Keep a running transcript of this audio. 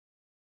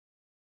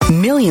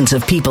Millions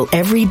of people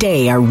every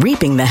day are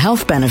reaping the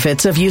health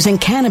benefits of using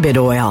cannabis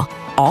oil,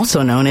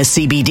 also known as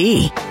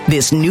CBD.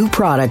 This new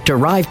product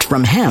derived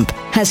from hemp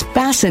has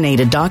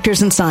fascinated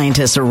doctors and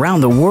scientists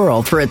around the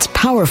world for its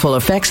powerful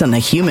effects on the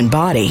human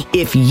body.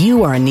 If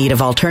you are in need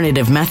of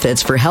alternative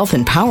methods for health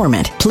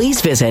empowerment, please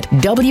visit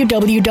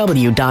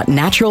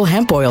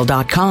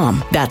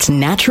www.naturalhempoil.com. That's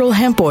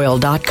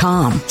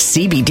naturalhempoil.com.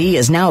 CBD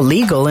is now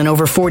legal in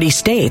over 40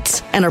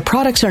 states, and our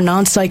products are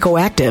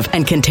non-psychoactive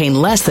and contain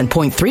less than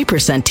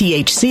 0.3%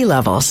 THC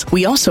levels.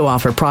 We also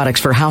offer products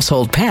for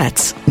household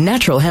pets.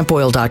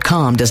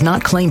 Naturalhempoil.com does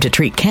not claim to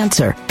treat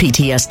cancer,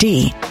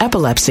 PTSD,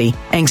 epilepsy,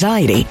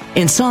 anxiety,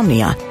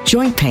 insomnia,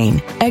 joint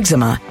pain,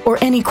 eczema, or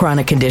any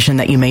chronic condition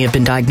that you may have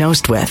been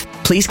diagnosed with.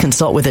 Please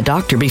consult with a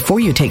doctor before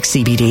you take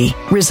CBD.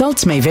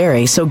 Results may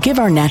vary, so give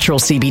our natural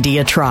CBD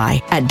a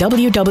try at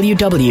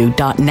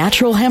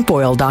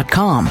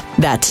www.naturalhempoil.com.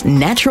 That's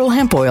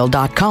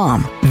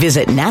naturalhempoil.com.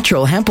 Visit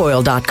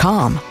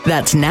naturalhempoil.com.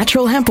 That's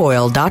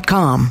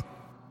naturalhempoil.com.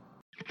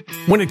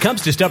 When it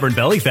comes to stubborn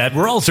belly fat,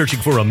 we're all searching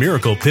for a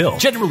miracle pill.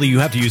 Generally, you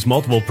have to use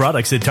multiple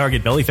products that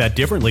target belly fat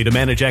differently to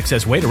manage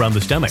excess weight around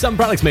the stomach. Some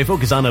products may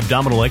focus on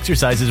abdominal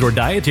exercises or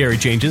dietary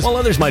changes, while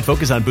others might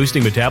focus on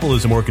boosting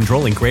metabolism or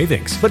controlling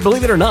cravings. But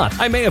believe it or not,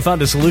 I may have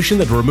found a solution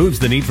that removes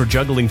the need for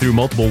juggling through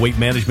multiple weight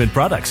management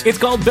products. It's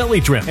called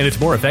Belly Trim, and it's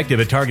more effective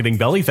at targeting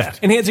belly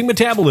fat, enhancing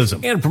metabolism,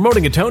 and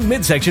promoting a toned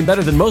midsection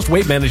better than most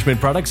weight management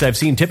products I've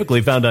seen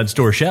typically found on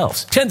store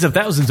shelves. Tens of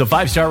thousands of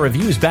 5-star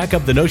reviews back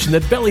up the notion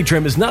that Belly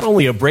Trim is not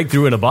only a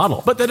breakthrough in a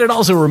bottle, but that it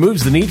also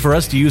removes the need for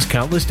us to use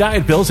countless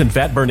diet pills and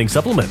fat-burning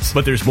supplements.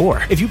 But there's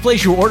more. If you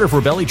place your order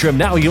for Belly Trim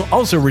now, you'll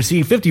also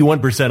receive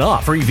 51%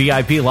 off, free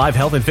VIP live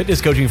health and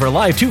fitness coaching for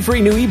life, 2 free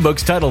new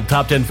ebooks titled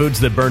Top 10 Foods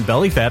That Burn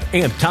Belly Fat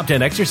and Top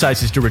 10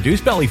 Exercises to Reduce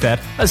Belly Fat,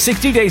 a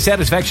 60-day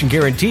satisfaction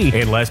guarantee,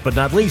 and last but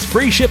not least,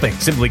 free shipping.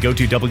 Simply go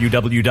to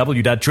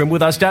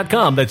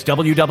www.trimwithus.com. That's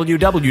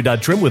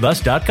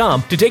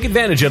www.trimwithus.com to take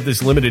advantage of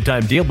this limited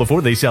time deal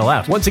before they sell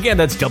out. Once again,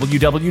 that's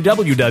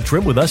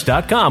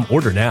www.trimwithus.com.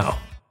 Order now.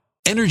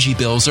 Energy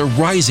bills are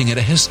rising at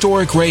a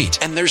historic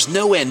rate, and there's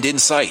no end in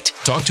sight.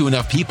 Talk to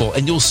enough people,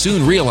 and you'll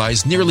soon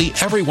realize nearly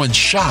everyone's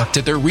shocked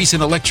at their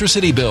recent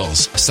electricity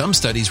bills. Some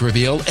studies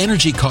reveal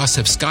energy costs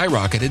have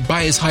skyrocketed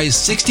by as high as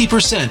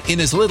 60%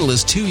 in as little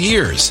as 2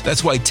 years.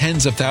 That's why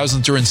tens of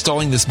thousands are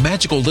installing this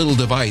magical little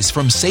device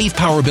from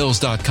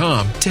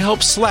SavePowerBills.com to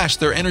help slash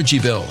their energy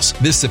bills.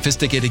 This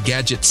sophisticated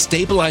gadget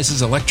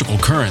stabilizes electrical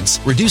currents,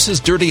 reduces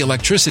dirty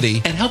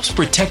electricity, and helps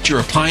protect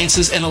your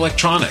appliances and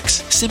electronics.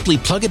 Simply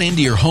plug it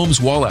into your home's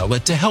wall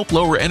outlet to help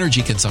lower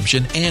energy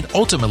consumption and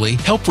ultimately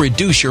help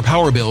reduce your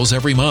power bills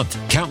every month.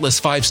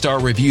 Countless 5-star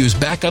reviews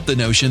back up the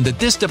notion that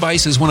this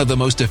device is one of the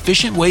most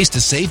efficient ways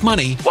to save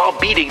money while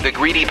beating the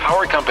greedy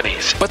power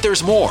companies. But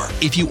there's more.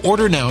 If you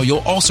order now, you'll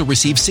also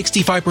receive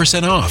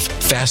 65% off,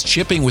 fast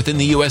shipping within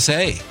the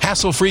USA,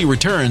 hassle-free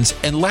returns,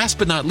 and last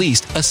but not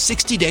least, a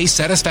 60-day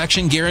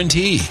satisfaction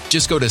guarantee.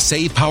 Just go to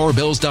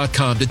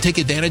SavePowerBills.com to take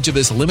advantage of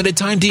this limited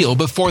time deal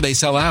before they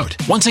sell out.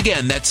 Once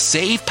again, that's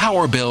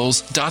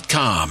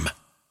SavePowerBills.com.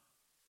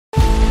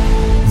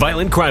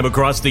 Violent crime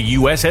across the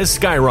U.S. has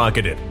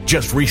skyrocketed.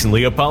 Just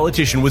recently, a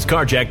politician was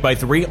carjacked by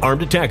 3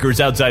 armed attackers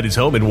outside his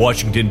home in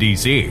Washington,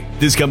 D.C.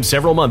 This comes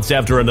several months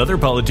after another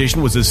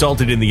politician was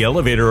assaulted in the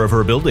elevator of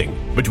her building.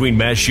 Between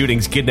mass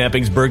shootings,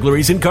 kidnappings,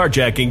 burglaries, and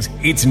carjackings,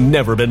 it's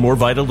never been more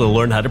vital to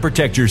learn how to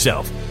protect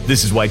yourself.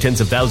 This is why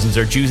tens of thousands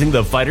are choosing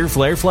the Fighter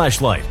Flare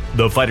flashlight.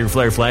 The Fighter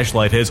Flare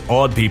flashlight has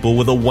awed people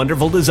with a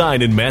wonderful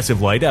design and massive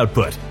light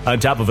output. On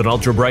top of an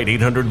ultra-bright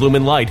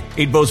 800-lumen light,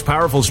 it boasts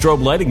powerful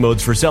strobe lighting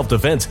modes for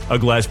self-defense, a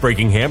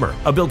glass-breaking hammer,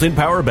 a built-in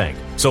power bank,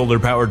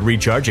 solar-powered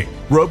recharging,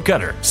 rope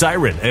cutter,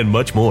 siren, and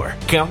much more.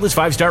 Countless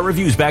 5-star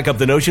reviews back up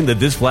the notion that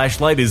this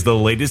flashlight is the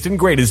latest and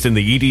greatest in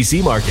the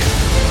EDC market.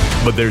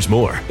 But there's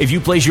more. If you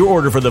place your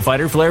order for the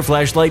Fighter Flare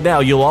flashlight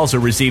now, you'll also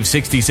receive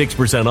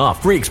 66%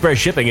 off, free express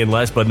shipping, and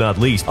last but not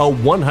least, a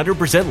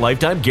 100%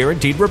 lifetime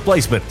guaranteed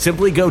replacement.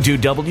 Simply go to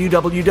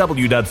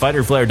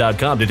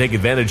www.fighterflare.com to take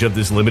advantage of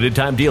this limited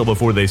time deal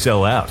before they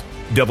sell out.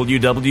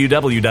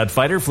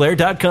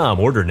 www.fighterflare.com.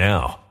 Order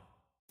now.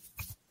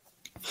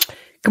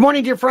 Good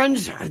morning, dear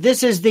friends.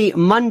 This is the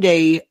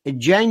Monday,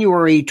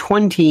 January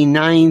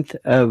 29th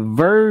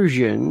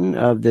version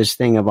of this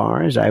thing of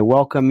ours. I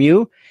welcome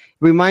you.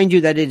 Remind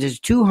you that it is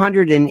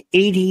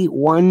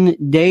 281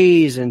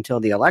 days until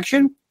the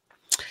election.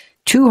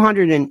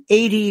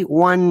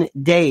 281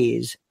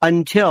 days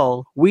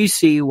until we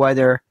see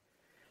whether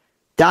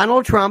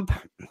Donald Trump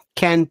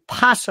can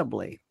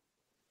possibly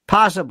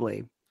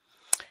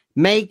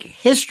make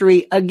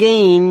history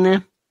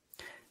again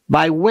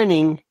by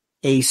winning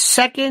a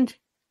second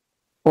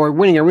or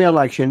winning a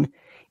re-election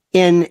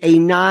in a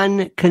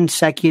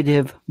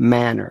non-consecutive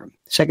manner.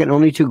 Second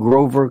only to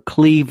Grover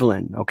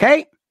Cleveland,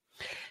 okay?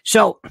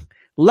 So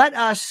let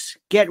us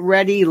get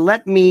ready.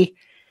 Let me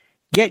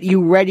get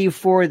you ready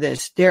for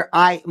this.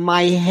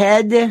 My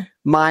head,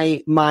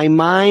 my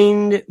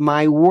mind,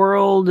 my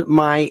world,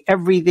 my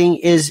everything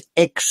is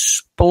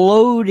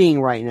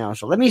exploding right now.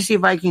 So let me see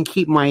if I can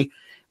keep my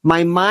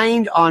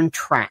mind on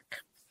track.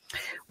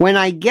 When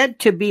I get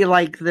to be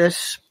like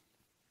this,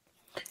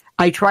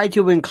 I try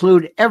to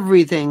include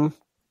everything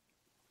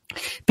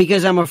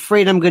because I'm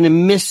afraid I'm going to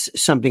miss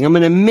something. I'm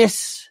going to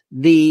miss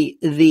the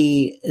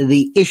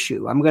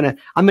issue. I'm going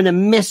to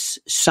miss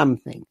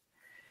something.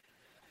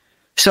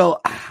 So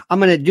I'm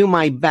going to do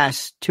my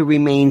best to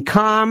remain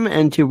calm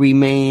and to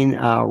remain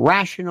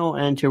rational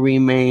and to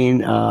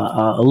remain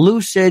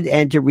lucid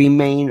and to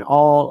remain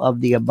all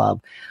of the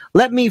above.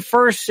 Let me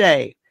first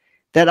say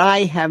that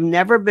I have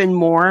never been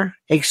more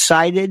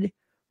excited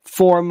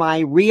for my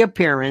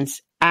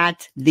reappearance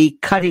at the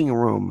cutting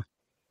room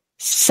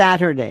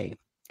Saturday.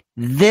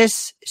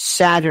 This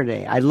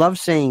Saturday. I love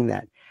saying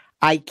that.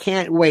 I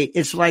can't wait.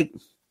 It's like,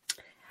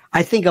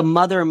 I think a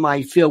mother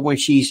might feel when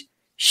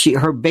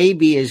her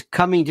baby is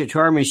coming to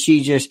term and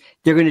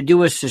they're going to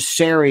do a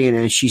cesarean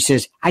and she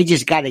says, I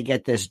just got to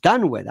get this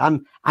done with.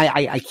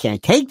 I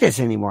can't take this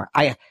anymore.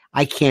 I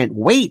can't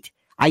wait.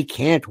 I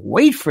can't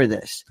wait for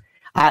this.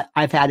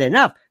 I've had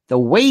enough. The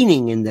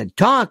waiting and the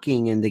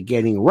talking and the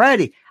getting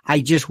ready.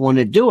 I just want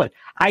to do it.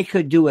 I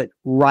could do it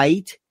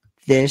right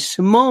this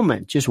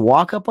moment. Just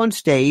walk up on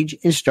stage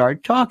and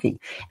start talking.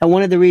 And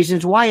one of the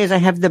reasons why is I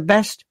have the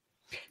best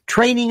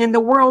training in the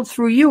world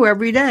through you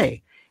every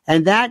day.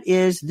 And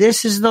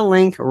this is the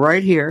link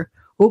right here.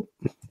 Oh,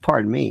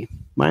 pardon me.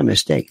 My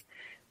mistake.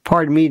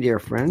 Pardon me, dear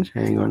friends.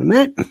 Hang on a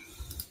minute.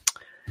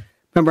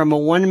 Remember, I'm a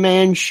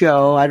one-man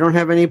show. I don't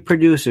have any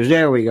producers.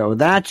 There we go.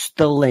 That's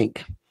the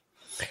link.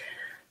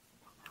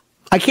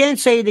 I can't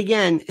say it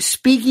again.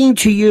 Speaking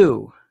to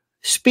you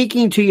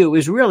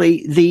is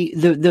really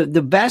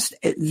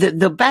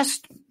the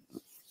best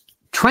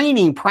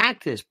training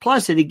practice.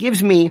 Plus, it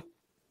gives me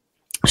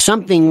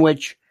something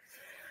which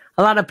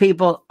a lot of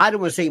people, I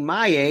don't want to say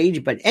my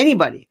age, but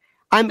anybody,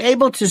 I'm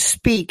able to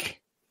speak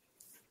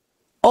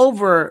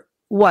over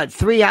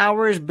 3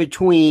 hours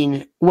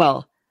between,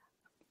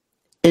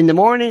 in the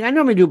morning, I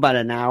normally do about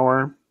an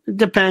hour. It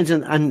depends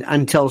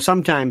until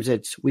sometimes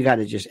we got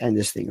to just end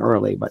this thing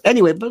early. But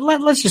anyway,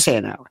 let's just say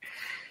an hour.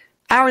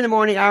 Hour in the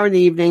morning, hour in the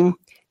evening,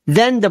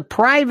 then the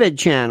private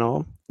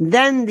channel,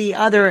 then the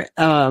other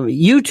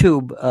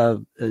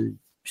YouTube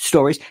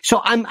stories.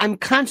 So I'm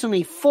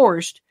constantly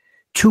forced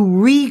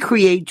to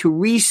recreate, to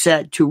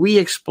reset, to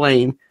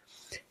re-explain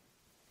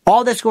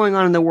all that's going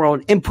on in the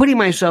world and putting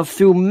myself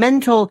through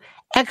mental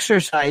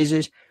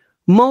exercises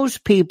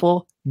most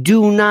people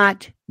do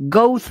not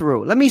go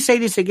through. Let me say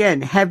this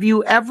again. Have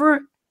you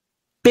ever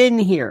been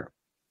here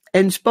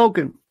and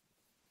spoken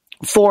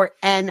for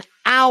an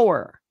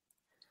hour?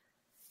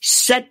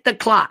 Set the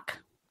clock.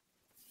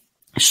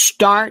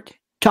 Start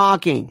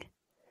talking.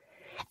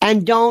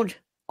 And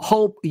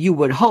you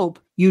would hope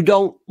you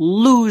don't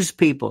lose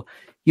people.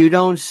 You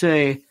don't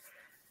say,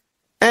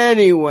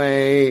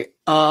 anyway,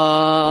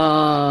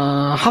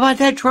 how about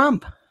that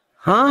Trump?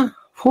 Huh?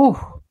 Whew.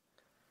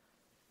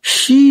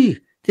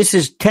 This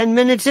is 10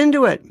 minutes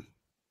into it.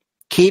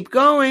 Keep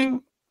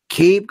going.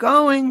 Keep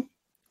going.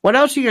 What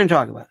else are you going to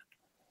talk about?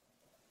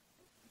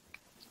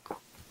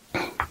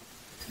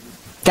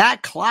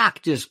 That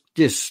clock just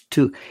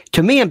to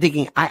me, I'm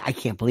thinking, I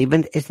can't believe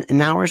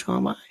an hour's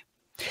gone by.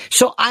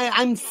 So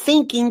I'm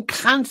thinking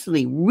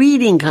constantly,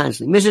 reading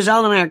constantly. Mrs.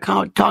 L and I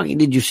are talking.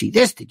 Did you see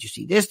this? Did you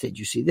see this? Did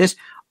you see this?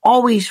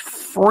 Always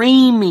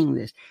framing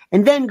this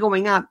and then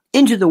going out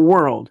into the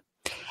world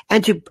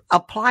and to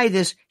apply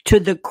this to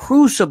the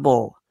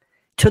crucible,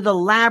 to the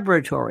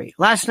laboratory.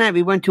 Last night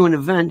we went to an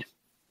event.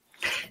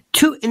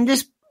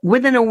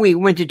 Within a week,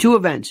 we went to 2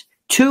 events.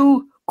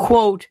 2,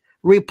 quote,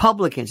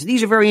 Republicans.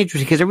 These are very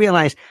interesting because I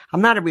realize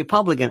I'm not a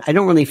Republican. I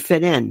don't really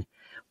fit in.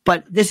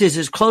 But this is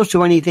as close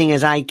to anything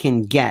as I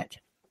can get.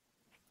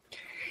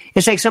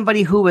 It's like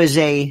somebody who is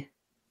a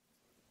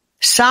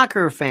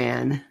soccer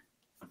fan,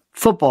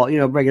 football,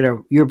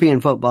 regular European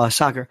football,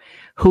 soccer,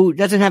 who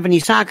doesn't have any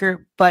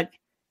soccer, but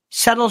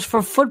settles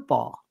for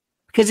football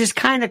because it's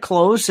kind of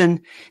close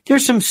and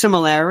there's some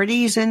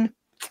similarities and,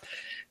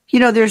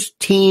 there's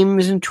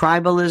teams and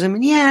tribalism.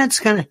 And yeah, it's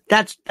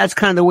that's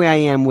kind of the way I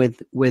am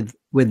with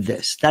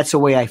this. That's the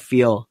way I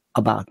feel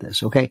about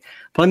this, okay?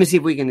 But let me see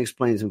if we can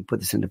explain this and put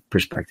this into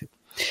perspective.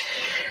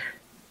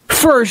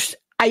 First,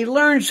 I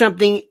learned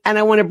something, and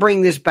I want to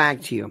bring this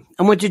back to you.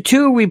 I went to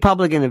 2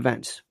 Republican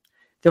events.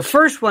 The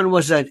first one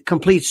was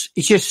it's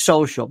just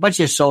social, bunch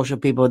of social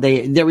people.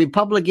 They're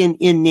Republican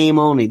in name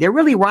only. They're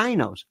really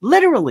rhinos,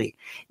 literally.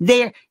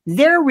 Their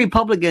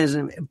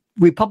Republicanism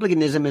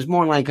is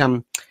more like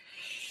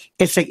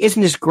it's like,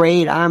 isn't this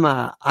great?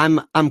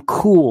 I'm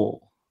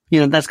cool.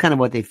 That's kind of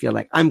what they feel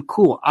like. I'm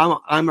cool.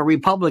 I'm a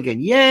Republican.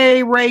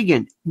 Yay,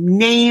 Reagan.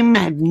 They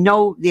have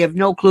no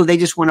clue. They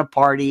just want to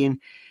party and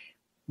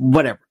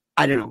whatever.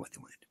 I don't know what they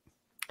want to do.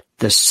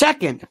 The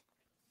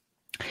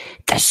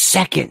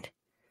second,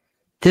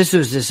 this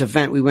was this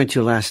event we went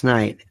to last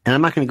night, and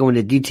I'm not going to go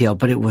into detail,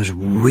 but it was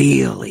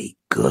really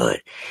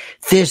good.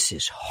 This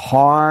is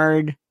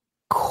hardcore,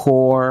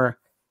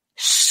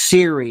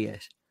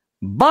 serious,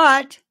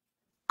 but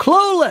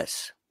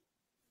clueless.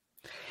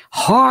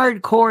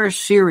 Hardcore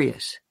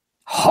serious,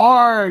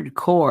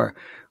 hardcore,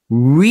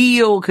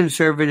 real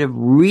conservative,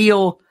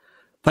 real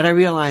But I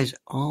realized,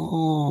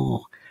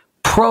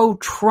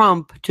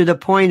 pro-Trump to the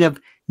point of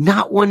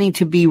not wanting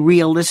to be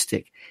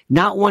realistic,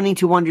 not wanting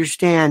to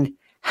understand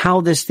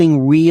how this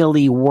thing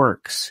really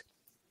works.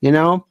 You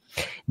know,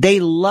 they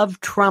love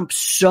Trump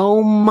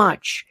so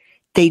much.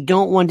 They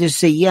don't want to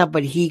say, yeah,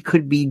 but he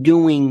could be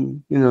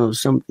doing,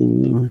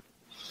 something.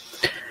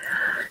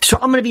 So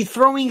I'm going to be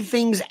throwing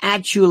things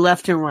at you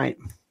left and right.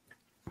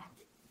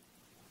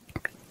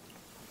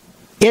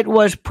 It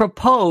was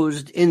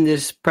proposed in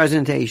this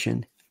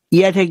presentation,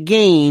 yet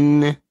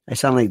again, I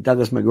sound like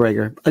Douglas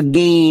McGregor,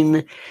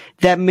 again,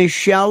 that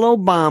Michelle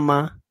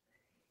Obama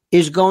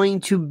is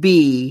going to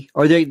be,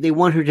 or they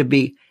want her to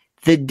be,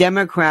 the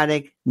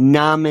Democratic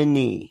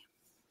nominee.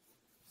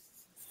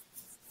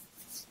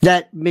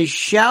 That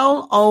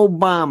Michelle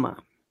Obama.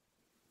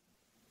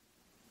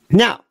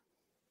 Now,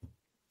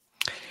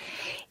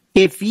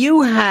 if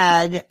you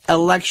had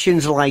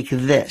elections like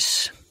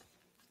this,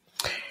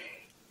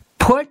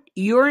 put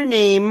your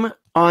name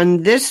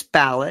on this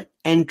ballot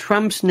and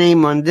Trump's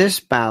name on this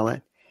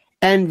ballot,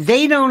 and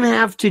they don't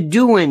have to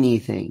do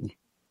anything.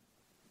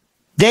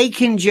 They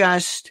can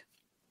just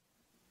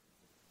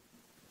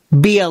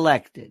be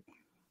elected.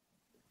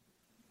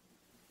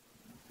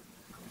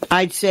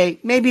 I'd say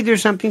maybe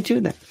there's something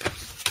to that.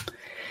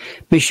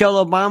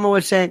 Michelle Obama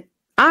would say,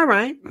 all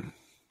right,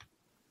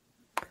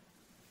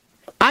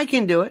 I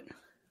can do it.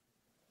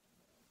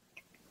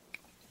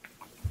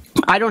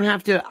 I don't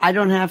have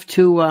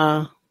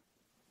to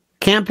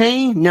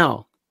campaign.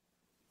 No.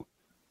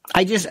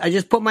 I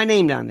just put my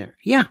name down there.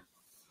 Yeah.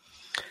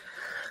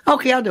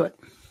 Okay, I'll do it.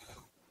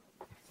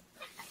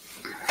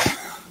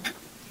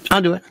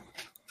 I'll do it.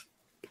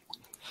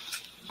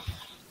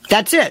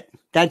 That's it.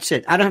 That's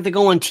it. I don't have to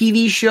go on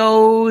TV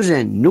shows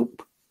and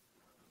nope.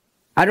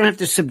 I don't have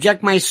to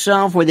subject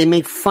myself where they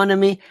make fun of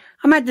me.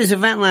 I'm at this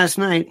event last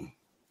night.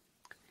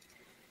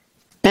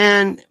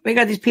 And we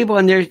got these people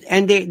and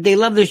they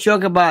love this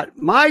joke about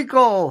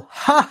Michael.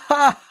 Ha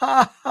ha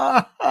ha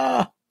ha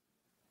ha.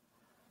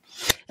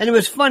 And it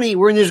was funny.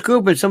 We're in this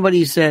group and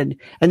somebody said,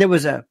 and there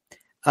was a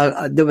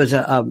kind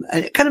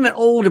of an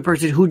older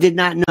person who did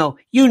not know.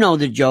 You know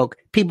the joke.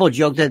 People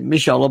joke that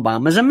Michelle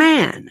Obama's a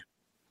man.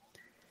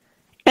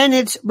 And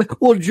it's, and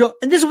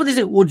this is what they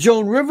said. Well,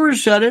 Joan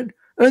Rivers said it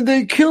and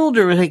they killed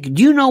her. Like,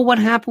 do you know what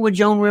happened with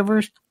Joan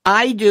Rivers?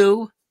 I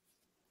do.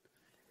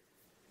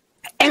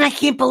 And I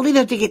can't believe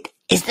that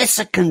is this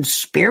a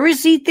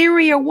conspiracy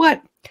theory or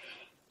what?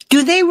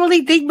 Do they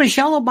really think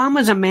Michelle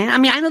Obama's a man? I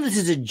mean, I know this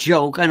is a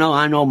joke. I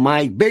know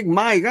Big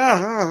Mike.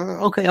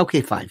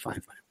 Okay, fine.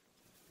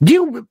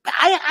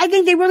 I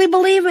think they really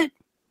believe it.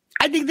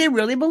 I think they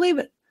really believe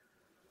it.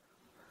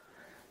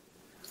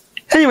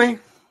 Anyway.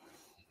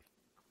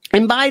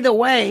 And by the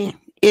way,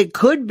 it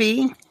could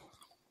be,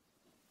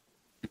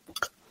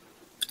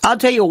 I'll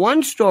tell you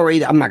one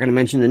story. I'm not going to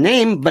mention the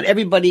name, but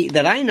everybody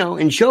that I know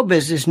in show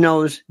business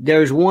knows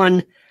there's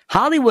one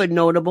Hollywood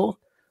notable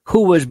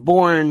who was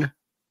born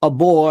a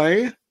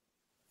boy,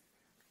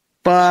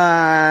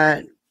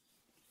 but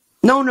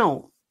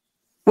no.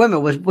 Wait a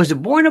minute, was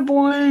it born a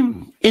boy?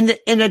 In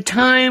a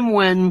time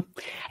when,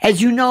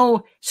 as you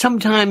know,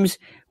 sometimes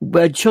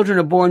children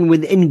are born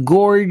with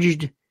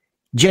engorged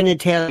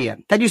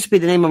genitalia. That used to be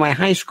the name of my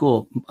high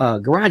school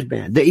garage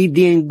band,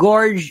 the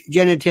engorged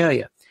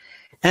genitalia.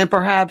 And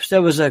perhaps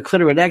there was a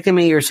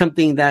clitoridectomy or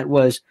something that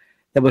was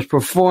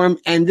performed,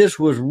 and this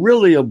was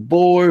really a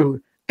boy.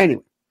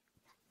 Anyway,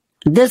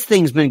 this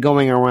thing's been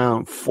going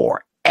around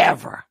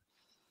forever.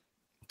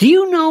 Do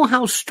you know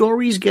how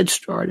stories get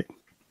started?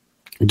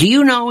 Do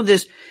you know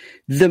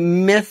the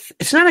myth?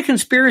 It's not a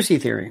conspiracy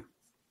theory.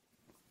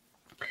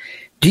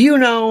 Do you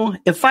know,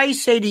 if I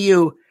say to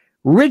you,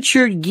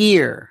 Richard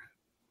Gere,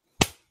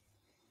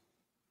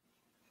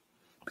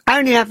 I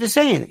don't even have to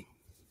say anything.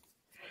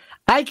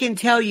 I can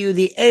tell you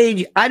the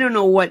age. I don't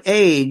know what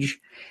age.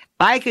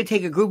 I could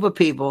take a group of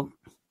people,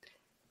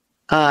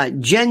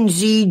 Gen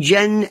Z,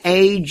 Gen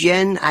A,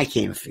 Gen, I can't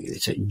even figure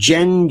this out.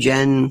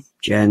 Gen,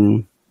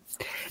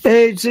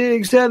 8,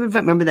 6, 7,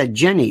 5. Remember that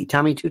Jenny,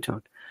 Tommy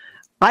Two-Tone.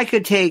 I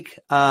could take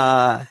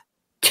 10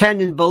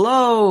 and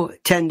below,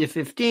 10 to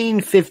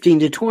 15, 15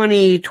 to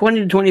 20, 20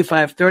 to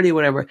 25, 30,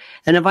 whatever.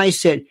 And if I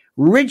said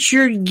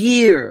Richard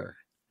Gere,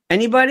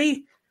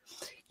 anybody?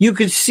 You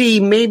could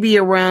see maybe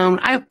around,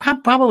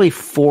 probably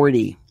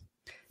 40.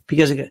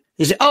 Because they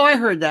say, oh, I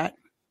heard that.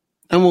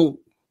 And well,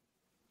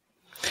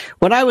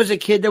 when I was a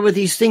kid, there were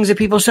these things that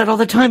people said all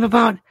the time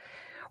about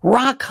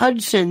Rock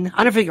Hudson.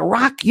 I don't think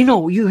Rock,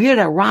 you hear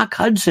that Rock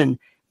Hudson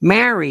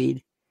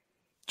married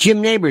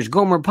Jim Nabors,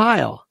 Gomer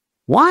Pyle.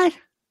 What?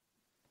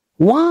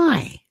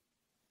 Why?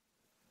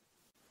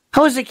 I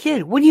was a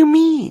kid. What do you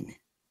mean?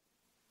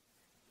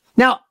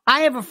 Now,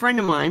 I have a friend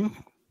of mine,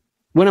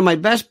 one of my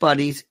best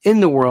buddies in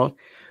the world,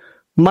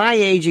 my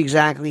age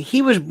exactly.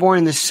 He was born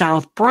in the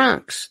South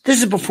Bronx.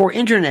 This is before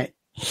internet.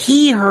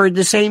 He heard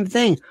the same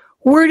thing.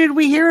 Where did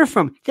we hear it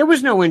from? There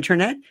was no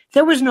internet.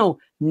 There was no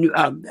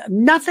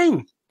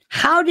nothing.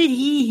 How did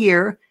he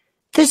hear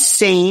the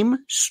same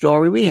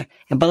story we hear?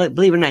 And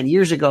believe it or not,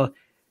 years ago,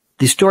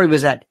 the story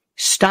was that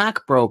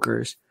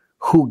stockbrokers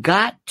who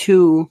got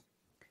to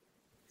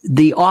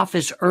the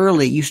office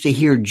early used to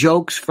hear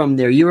jokes from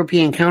their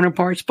European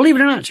counterparts. Believe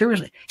it or not,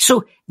 seriously.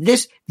 So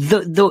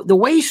the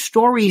way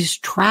stories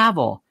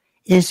travel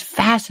is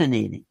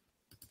fascinating.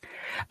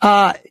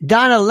 Donna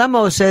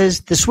Lemo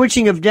says the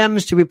switching of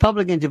Dems to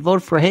Republican to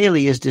vote for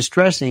Haley is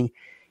distressing,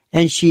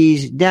 and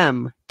she's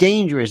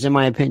dangerous in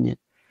my opinion.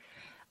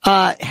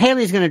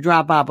 Haley's going to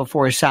drop out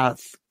before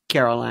South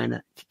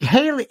Carolina.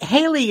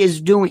 Haley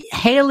is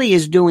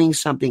doing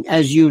something,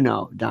 as you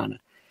know, Donna,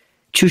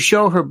 to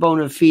show her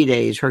bona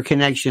fides, her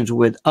connections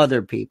with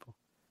other people.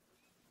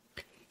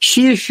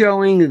 She is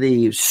showing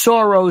the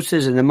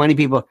Soroses and the money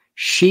people.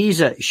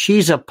 She's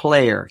a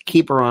player.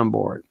 Keep her on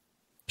board.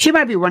 She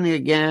might be running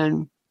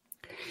again.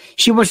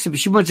 She wants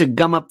to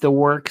gum up the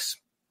works.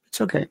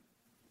 It's okay.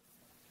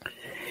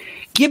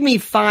 Give me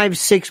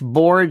 5-6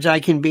 boards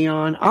I can be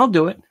on. I'll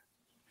do it.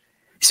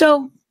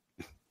 So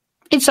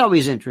it's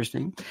always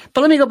interesting.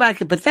 But let me go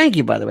back. But thank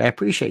you, by the way. I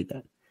appreciate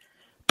that.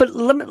 But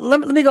let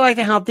me go back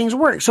to how things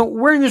work. So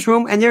we're in this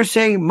room and they're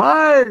saying,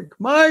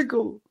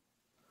 Michael.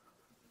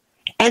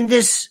 And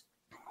this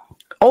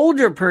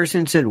older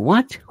person said,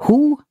 what?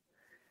 Who?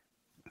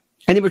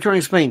 And they were trying to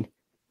explain.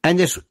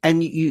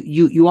 And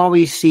you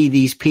always see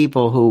these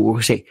people who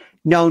will say,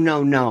 no,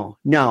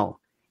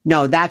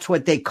 that's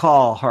what they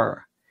call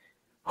her.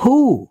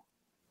 Who?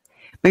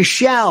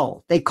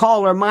 Michelle. They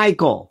call her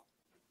Michael.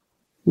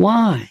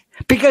 Why?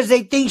 Because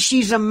they think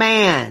she's a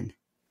man.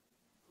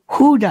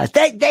 Who does?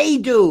 They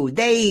do.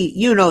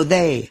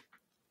 They.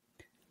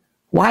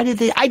 Why did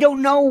they? I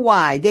don't know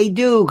why. They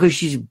do, because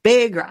she's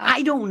big, or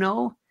I don't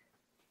know.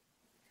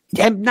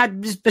 And not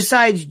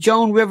besides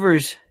Joan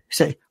Rivers.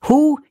 Say,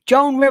 who?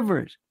 Joan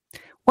Rivers.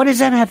 What does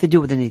that have to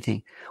do with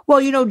anything?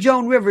 Well,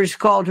 Joan Rivers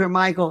called her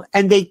Michael,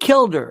 and they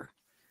killed her.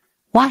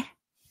 What?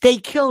 They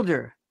killed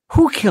her.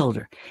 Who killed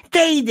her?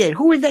 They did.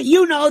 Who is that?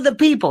 The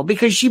people,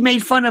 because she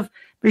made fun of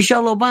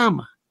Michelle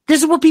Obama.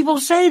 This is what people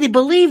say. They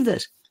believe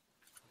this.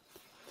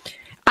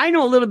 I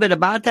know a little bit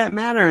about that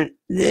matter.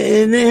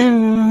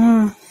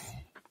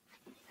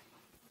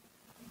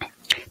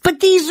 But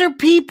these are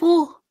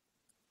people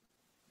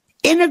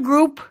in a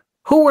group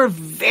who were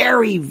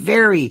very,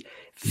 very,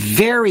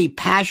 very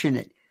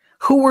passionate,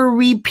 who were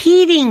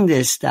repeating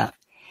this stuff.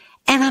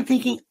 And I'm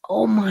thinking,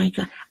 oh my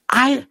God,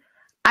 I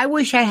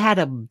wish I had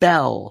a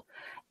bell.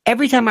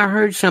 Every time I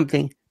heard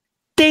something,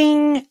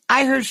 ding,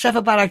 I heard stuff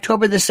about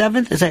October the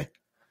 7th. It's like,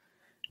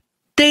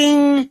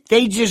 ding,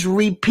 they just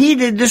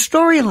repeated the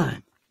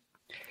storyline.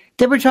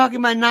 They were talking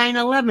about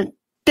 9/11.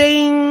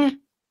 Ding,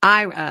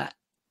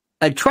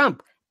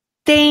 Trump.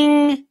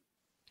 Ding.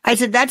 I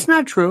said, that's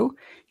not true.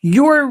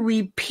 You're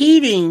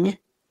repeating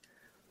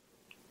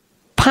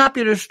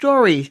popular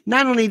stories.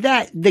 Not only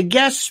that, the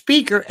guest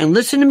speaker, and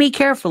listen to me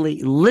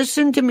carefully,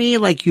 listen to me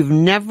like you've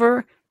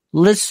never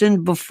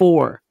listened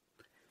before.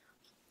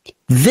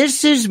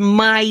 This is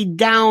my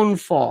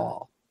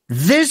downfall.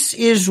 This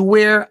is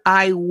where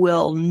I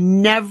will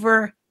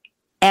never,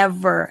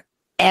 ever,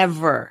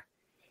 ever,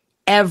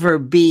 ever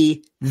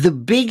be the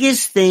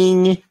biggest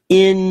thing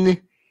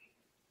in,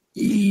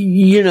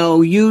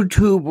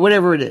 YouTube,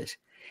 whatever it is,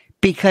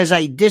 because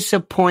I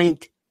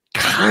disappoint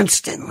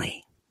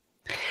constantly.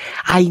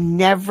 I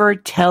never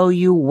tell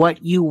you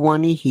what you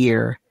want to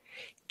hear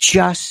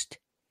just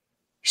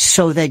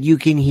so that you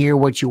can hear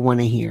what you want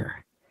to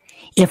hear.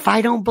 If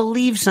I don't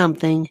believe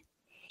something,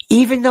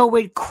 even though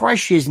it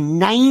crushes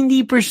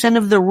 90%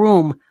 of the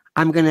room,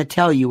 I'm going to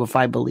tell you if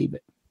I believe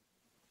it.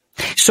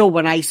 So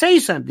when I say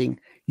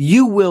something,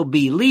 you will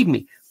believe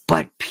me.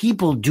 But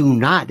people do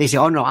not. They say,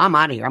 oh no, I'm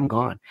out of here. I'm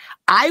gone.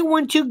 I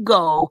want to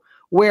go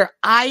where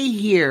I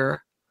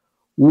hear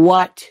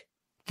what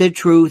the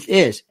truth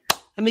is.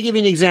 Let me give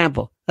you an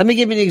example.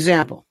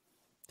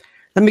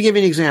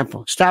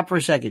 Stop for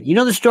a second. You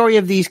know the story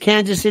of these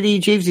Kansas City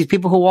Chiefs, these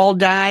people who all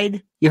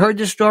died? You heard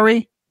this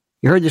story?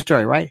 You heard the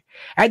story, right?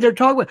 And they're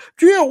talking about,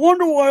 gee, I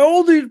wonder why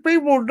all these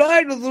people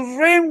died at the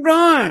same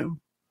time.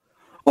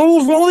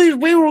 Almost all these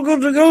people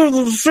got to go at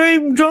the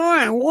same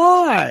time.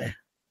 Why?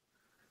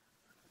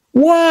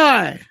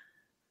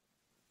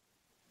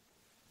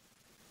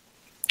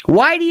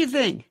 Why do you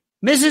think?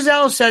 Mrs.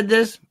 L said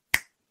this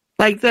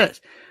like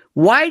this.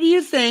 Why do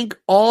you think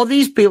all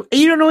these people,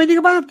 you don't know anything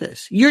about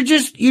this. You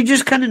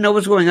just kind of know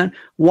what's going on.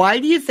 Why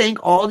do you think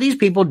all these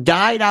people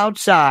died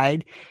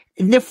outside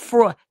and they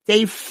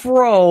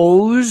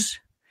froze?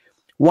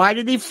 Why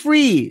did they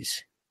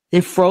freeze?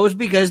 They froze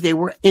because they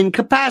were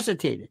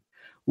incapacitated.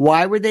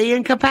 Why were they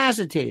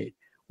incapacitated?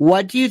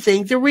 What do you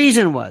think the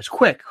reason was?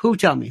 Quick, who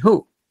tell me?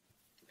 Who?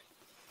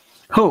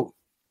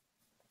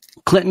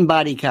 Clinton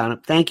body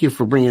count. Thank you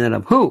for bringing that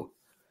up. Who?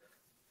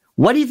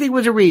 What do you think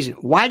was the reason?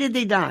 Why did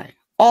they die?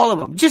 All of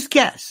them. Just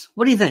guess.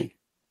 What do you think?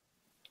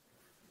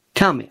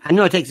 Tell me. I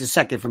know it takes a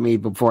second for me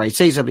before I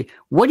say something.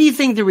 What do you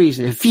think the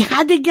reason? If you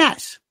had to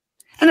guess.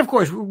 And of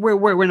course,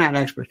 we're not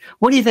experts.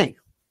 What do you think?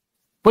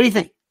 What do you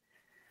think?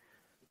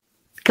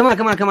 Come on.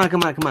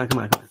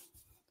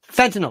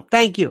 Fentanyl.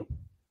 Thank you.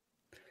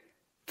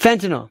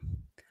 Fentanyl.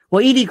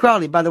 Well, Edie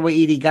Crowley, by the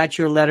way, Edie, got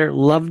your letter.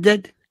 Loved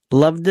it.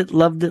 Loved it,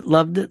 loved it,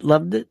 loved it,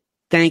 loved it.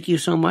 Thank you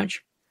so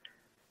much.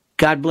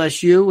 God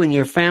bless you and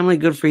your family.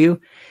 Good for you.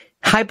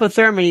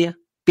 Hypothermia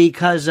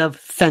because of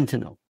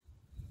fentanyl.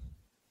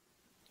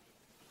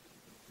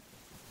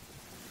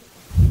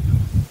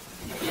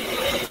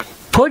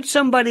 Put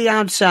somebody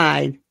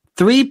outside.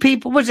 3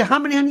 people. What's it? How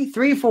many, honey?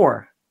 3,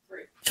 4?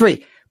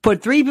 3.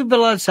 Put 3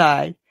 people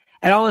outside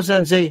and all of a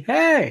sudden say,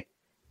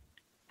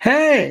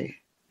 hey,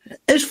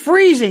 it's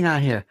freezing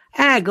out here.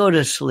 Go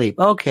to sleep.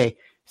 Okay.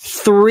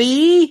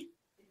 3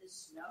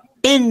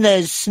 in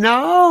the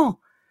snow?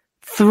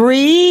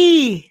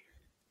 3.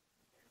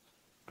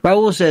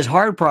 Raul says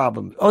heart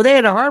problem. Oh, they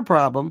had a heart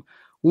problem.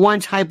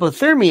 Once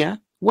hypothermia,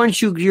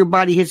 once your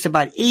body hits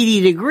about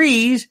 80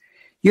 degrees,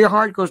 your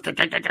heart goes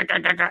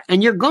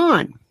and you're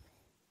gone.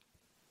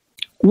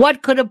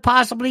 What could have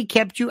possibly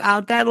kept you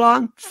out that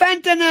long?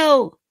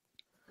 Fentanyl.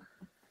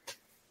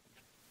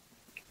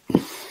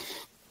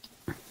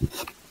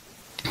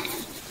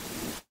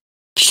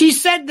 She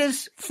said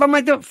this from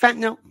my throat.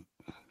 Fentanyl.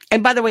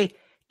 And by the way,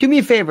 do me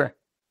a favor.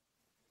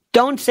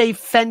 Don't say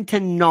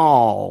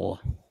fentanyl.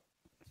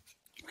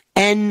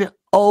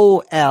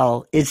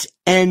 N-O-L. It's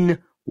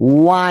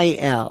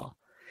N-Y-L.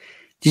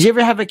 Did you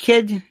ever have a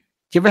kid? Did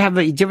you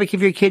ever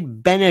give your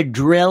kid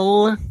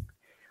Benadryl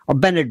or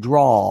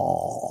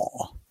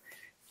Benadryl?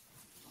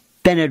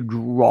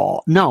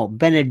 Benadryl. No,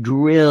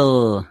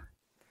 Benadryl.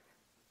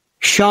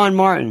 Sean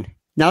Martin.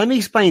 Now let me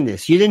explain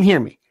this. You didn't hear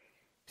me.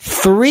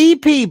 3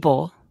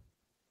 people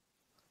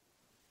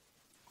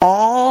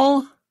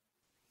all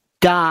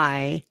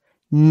die.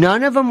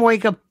 None of them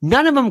wake up.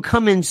 None of them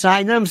come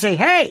inside. None of them say,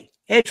 hey,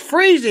 it's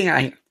freezing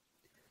out here.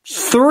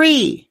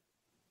 3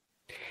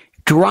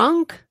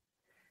 drunk.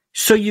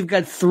 So you've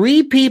got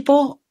 3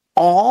 people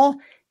all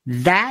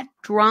that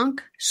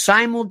drunk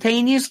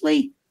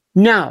simultaneously?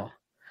 No.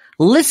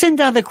 Listen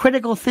to the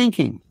critical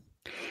thinking.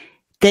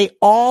 They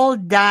all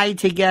die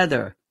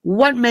together.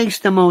 What makes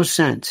the most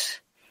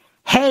sense?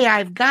 Hey,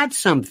 I've got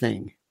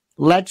something.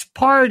 Let's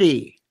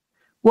party.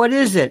 What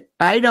is it?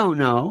 I don't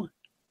know.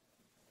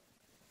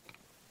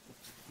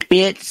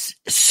 It's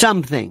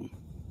something.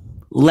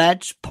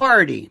 Let's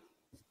party.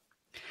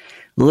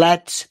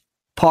 Let's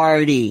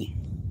party.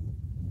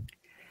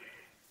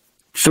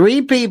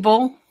 3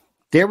 people.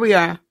 There we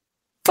are.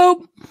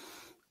 Boop.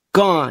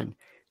 Gone.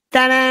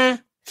 Ta-da.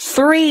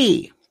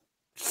 3.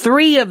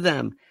 3 of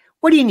them.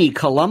 What do you need,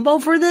 Columbo,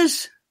 for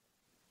this?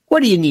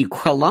 What do you need,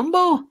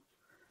 Columbo?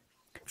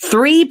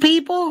 3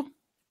 people?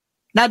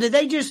 Now,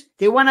 they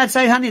went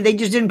outside, honey? They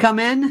just didn't come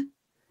in?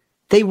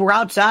 They were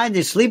outside,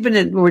 they're sleeping.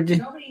 Nobody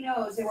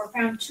knows. They were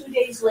found 2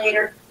 days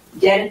later,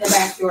 dead in the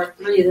backyard,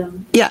 3 of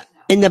them. Yeah,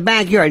 in the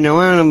backyard. No,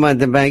 I don't know about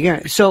the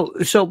backyard.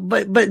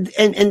 But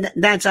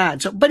that's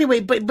odd. So, but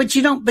anyway, but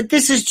you don't, but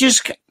this is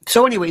just,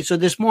 so anyway, so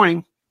this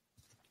morning,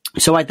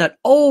 so I thought,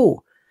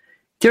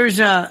 there's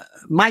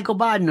Michael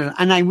Bodden,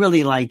 and I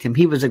really liked him.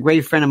 He was a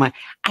great friend of mine.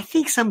 I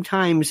think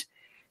sometimes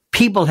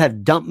people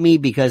have dumped me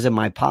because of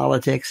my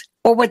politics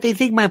or what they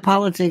think my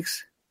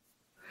politics.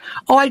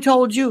 Oh, I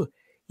told you.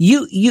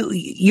 You're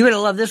going to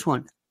love this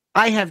one.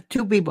 I have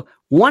 2 people.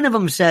 One of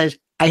them says,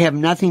 I have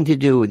nothing to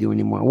do with you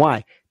anymore.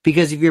 Why?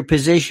 Because of your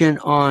position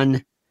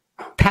on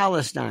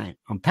Palestine.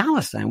 On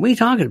Palestine? What are you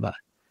talking about?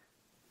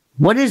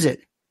 What is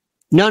it?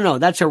 No,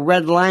 that's a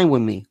red line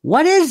with me.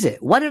 What is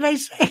it? What did I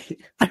say?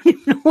 I don't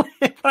even know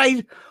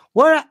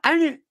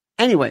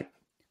anyway,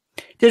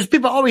 there's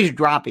people always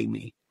dropping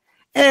me.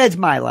 It's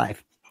my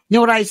life. You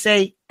know what I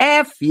say?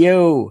 F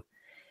you.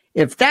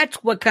 If that's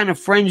what kind of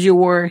friends you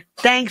were,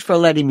 thanks for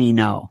letting me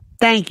know.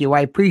 Thank you. I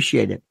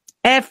appreciate it.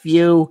 F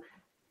you.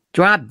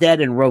 Drop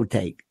dead and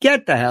rotate.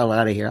 Get the hell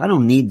out of here. I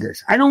don't need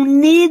this. I don't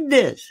need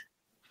this.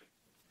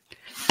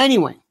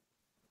 Anyway.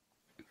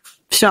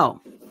 So,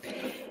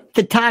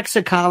 the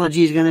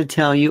toxicology is going to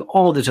tell you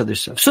all this other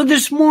stuff. So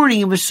this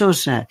morning, it was so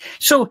sad.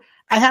 So,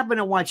 I happened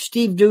to watch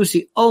Steve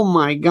Ducey. Oh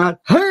my God.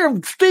 Hey,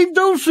 I'm Steve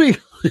Ducey.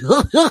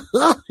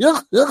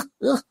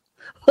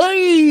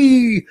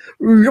 Hey,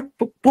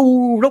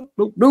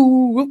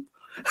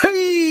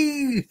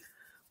 hey,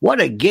 what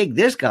a gig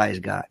this guy's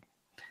got.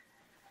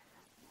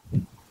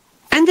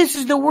 And this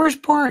is the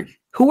worst part.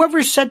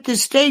 Whoever set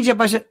this stage up,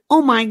 I said,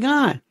 oh my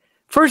God.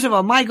 First of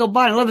all, Michael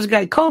Bodden, I love this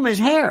guy. Comb his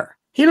hair.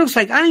 He looks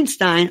like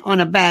Einstein on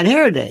a bad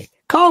hair day.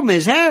 Comb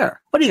his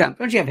hair. What do you got?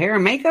 Don't you have hair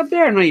and makeup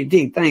there? No, you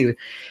didn't. Thank you.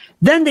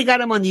 Then they got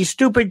him on these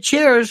stupid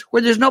chairs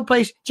where there's no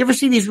place. Do you ever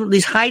see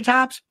these high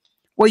tops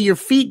where your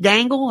feet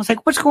dangle? It's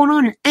like, what's going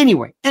on here?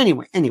 Anyway.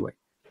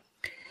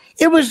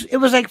 It was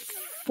like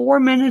 4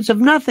 minutes of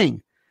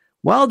nothing.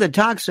 Well, the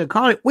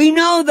toxicology, we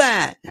know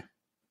that.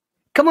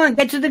 Come on,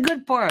 get to the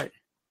good part.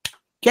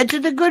 Get to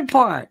the good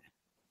part.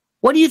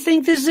 What do you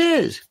think this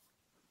is?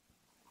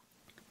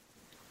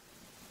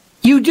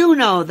 You do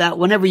know that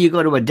whenever you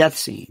go to a death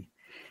scene,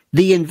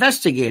 the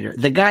investigator,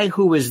 the guy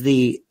who was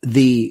the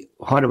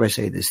how do I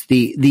say this?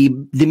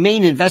 The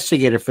main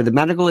investigator for the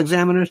medical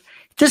examiners,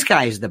 this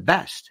guy is the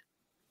best.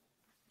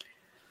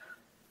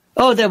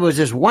 Oh, there was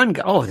this one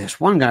guy. Oh, this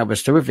one guy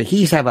was terrific.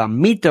 He's have a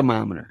meat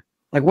thermometer.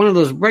 like one of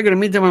those regular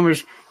meat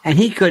members, and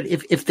he could,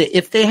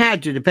 if they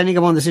had to, depending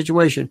upon the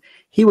situation,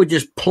 he would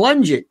just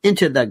plunge it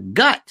into the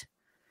gut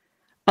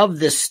of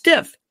the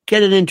stiff,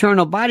 get an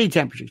internal body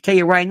temperature. Tell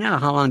you right now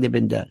how long they've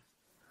been dead.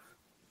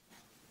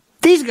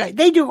 These guys,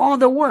 they do all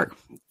the work.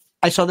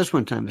 I saw this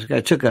one time. This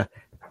guy took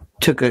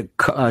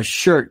a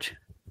shirt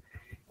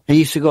and he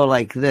used to go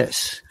like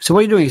this. So what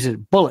are you doing? He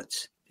said,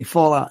 bullets. They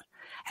fall out.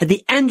 At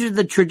the end of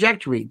the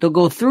trajectory, they'll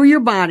go through your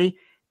body,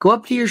 go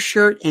up to your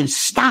shirt, and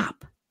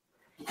stop.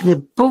 And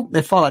then boom,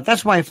 they fall out.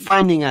 That's why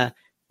finding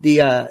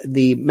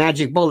the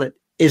magic bullet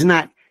is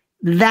not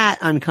that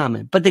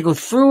uncommon. But they go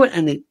through it,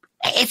 and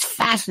it's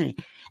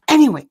fascinating.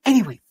 Anyway.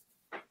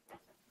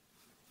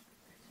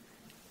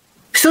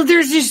 So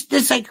there's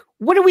this like,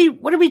 what are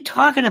we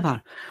talking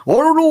about? I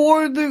don't know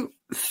why the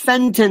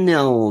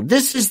fentanyl.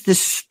 This is the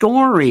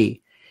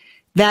story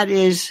that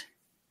is.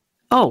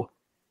 Oh,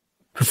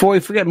 before we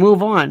forget,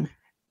 move on.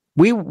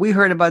 We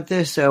heard about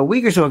this a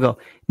week or so ago.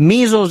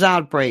 Measles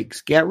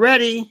outbreaks. Get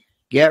ready.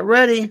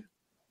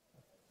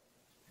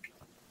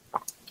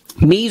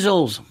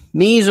 Measles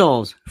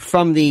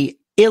from the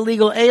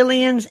illegal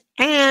aliens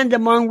and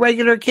among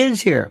regular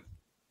kids here.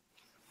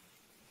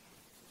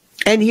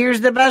 And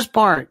here's the best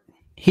part.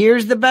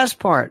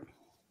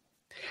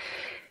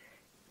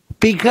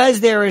 Because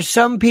there are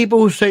some people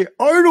who say,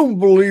 I don't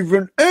believe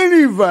in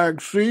any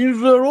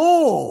vaccines at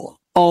all.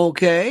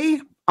 Okay,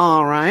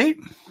 all right.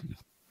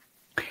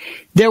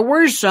 There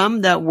were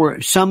some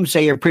some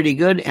say are pretty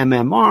good,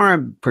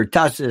 MMR,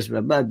 pertussis,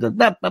 blah, blah,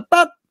 blah, blah,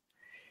 blah.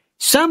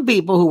 Some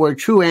people who are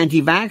true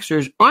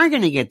anti-vaxxers aren't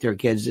going to get their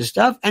kids this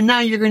stuff, and now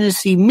you're going to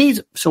see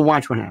measles. So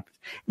watch what happens.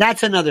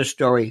 That's another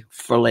story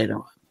for later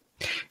on.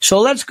 So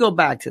let's go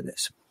back to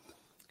this.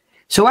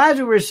 So as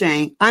we were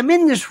saying, I'm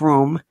in this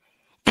room,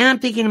 and I'm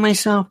thinking to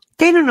myself,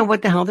 they don't know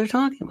what the hell they're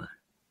talking about.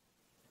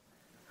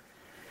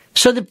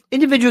 So the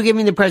individual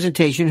giving the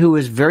presentation, who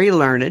is very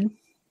learned,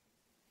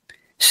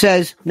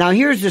 says, now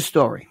here's the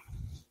story.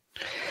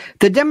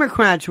 The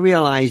Democrats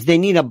realize they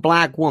need a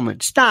black woman.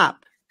 Stop.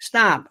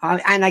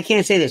 And I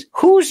can't say this.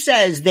 Who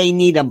says they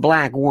need a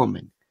black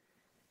woman?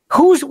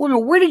 Who's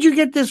woman? Where did you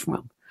get this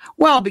from?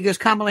 Well, because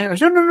Kamala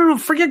Harris. No.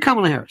 Forget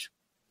Kamala Harris.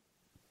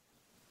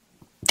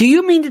 Do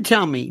you mean to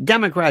tell me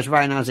Democrats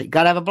right now say,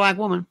 gotta have a black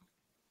woman?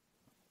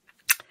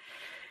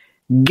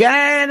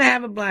 Gotta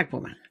have a black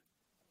woman.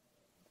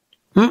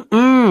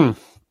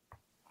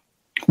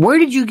 Where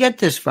did you get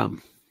this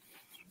from?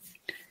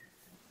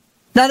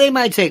 Now they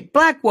might say,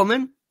 black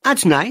woman,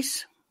 that's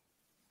nice.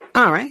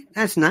 All right,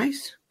 that's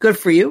nice. Good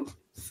for you.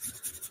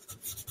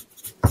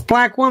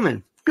 Black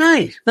woman,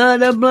 nice.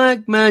 Not a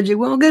black magic.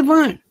 Well, good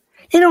fine.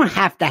 They don't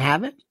have to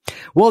have it.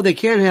 Well, they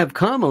can't have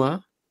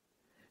Kamala.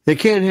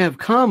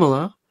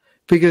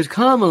 Because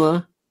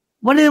Kamala,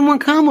 what do they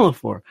want Kamala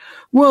for?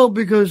 Well,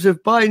 because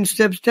if Biden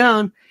steps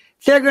down,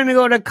 they're going to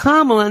go to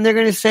Kamala and they're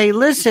going to say,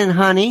 listen,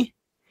 honey,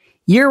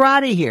 you're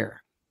out of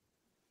here.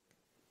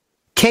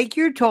 Take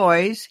your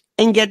toys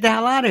and get the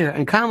hell out of here.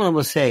 And Kamala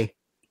will say,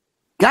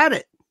 got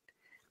it.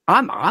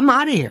 I'm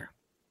out of here.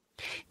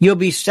 You'll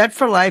be set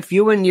for life.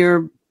 You and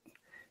your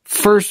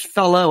first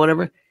fella,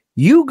 whatever.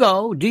 You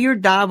go, do your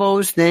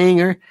Davos thing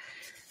or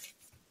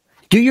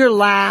do your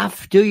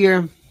laugh,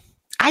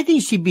 I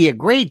think she'd be a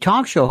great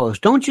talk show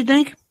host, don't you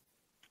think?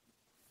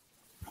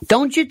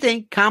 Don't you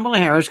think Kamala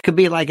Harris could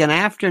be like an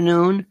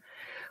afternoon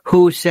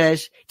who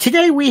says,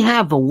 today we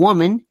have a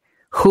woman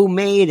who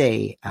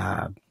made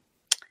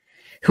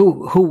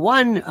who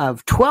won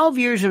 12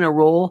 years in a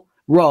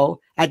row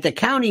at the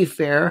county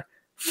fair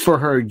for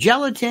her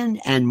gelatin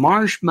and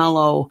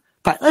marshmallow.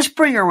 But let's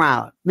bring her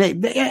out.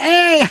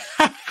 Hey,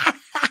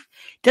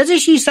 doesn't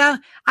she sound?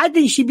 I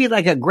think she'd be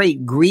like a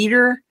great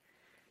greeter.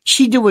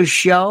 She'd do a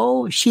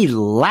show. She'd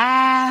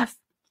laugh.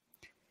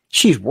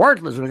 She's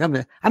worthless when it comes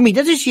to. I mean,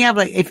 doesn't she have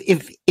like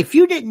if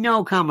you didn't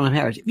know Kamala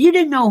Harris, if you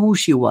didn't know who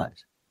she was,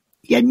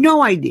 you had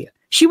no idea.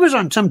 She was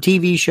on some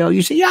TV show.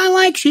 You say,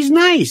 yeah, she's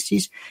nice.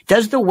 She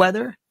does the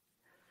weather.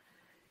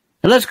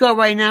 And let's go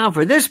right now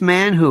for this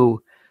man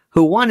who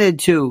wanted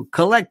to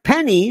collect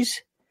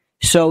pennies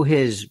so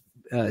his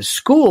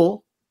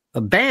school, a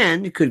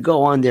band, could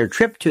go on their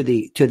trip to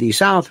the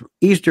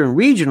Southeastern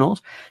regionals.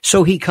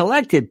 So he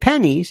collected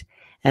pennies,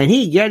 and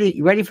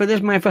you ready for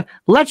this, my friend?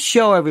 Let's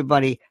show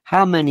everybody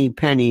how many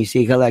pennies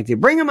he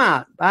collected. Bring them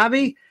out,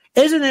 Bobby.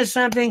 Isn't this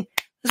something?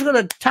 Let's go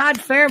to Todd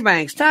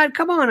Fairbanks. Todd,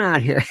 come on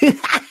out here.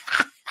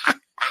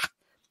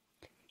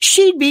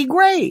 She'd be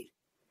great.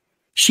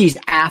 She's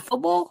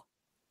affable.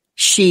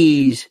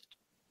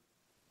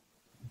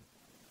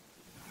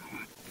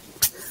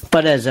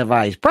 But as a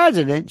vice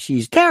president,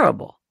 she's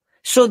terrible.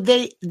 So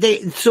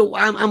so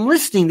I'm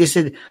listening. They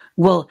said,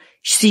 well,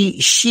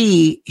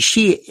 she,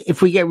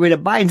 if we get rid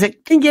of Biden,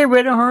 then get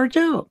rid of her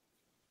too.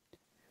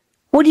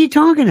 What are you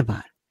talking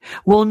about?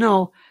 Well,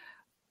 no,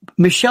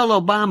 Michelle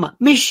Obama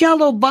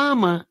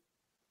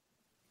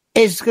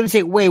is going to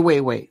say,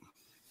 wait.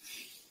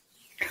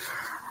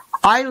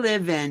 I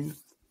live in,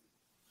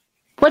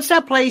 what's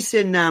that place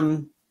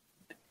in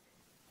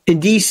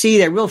D.C.,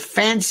 that real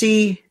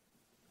fancy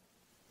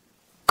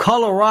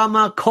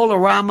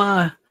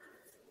Colorama.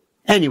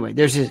 Anyway,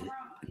 there's this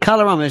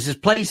Colorama. There's this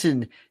place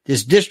in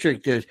this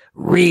district that's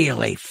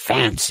really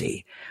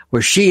fancy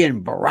where she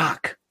and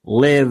Barack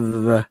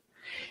live.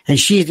 And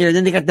she's there.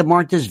 Then they got the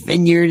Martha's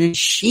Vineyard, and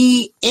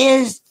she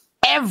is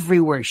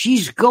everywhere.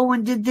 She's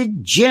going to the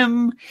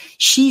gym.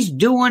 She's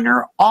doing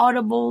her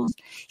audibles.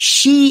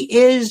 She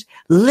is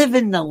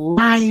living the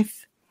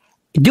life,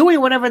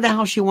 doing whatever the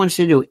hell she wants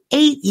to do.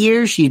 8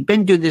 years she's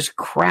been through this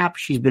crap.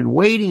 She's been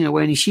waiting and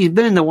waiting. She's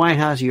been in the White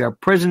House. You're a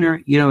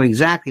prisoner. You know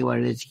exactly what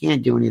it is. You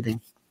can't do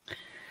anything.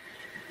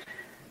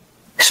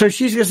 So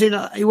she's going to say,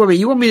 no,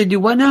 you want me to do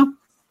what now?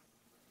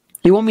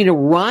 You want me to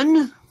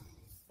run?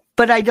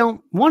 But I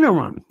don't want to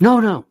run.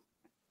 No.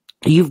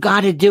 You've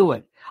got to do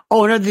it.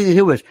 Oh, another thing to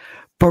do is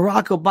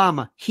Barack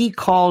Obama, he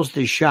calls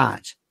the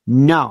shots.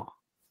 No.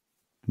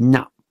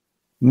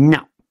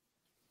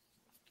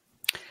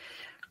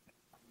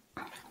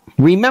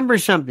 Remember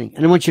something,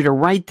 and I want you to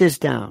write this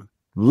down.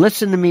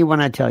 Listen to me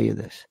when I tell you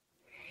this.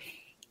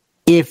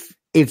 If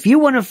you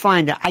want to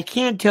find out, I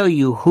can't tell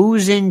you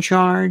who's in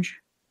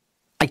charge.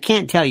 I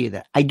can't tell you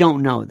that. I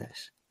don't know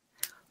this.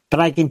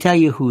 But I can tell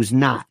you who's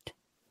not.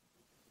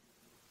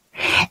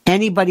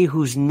 Anybody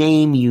whose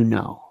name you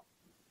know,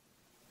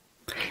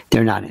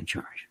 they're not in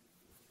charge.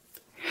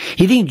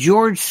 You think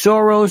George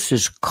Soros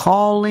is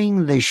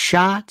calling the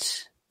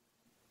shots?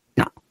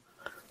 No.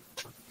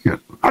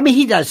 I mean,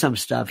 he does some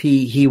stuff.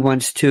 He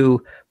wants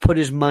to put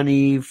his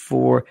money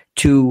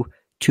to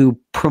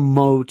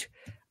promote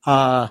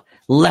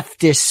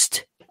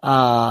leftist,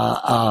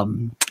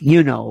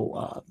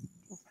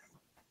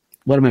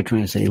 what am I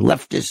trying to say?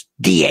 Leftist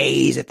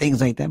DAs and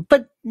things like that.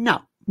 But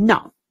no.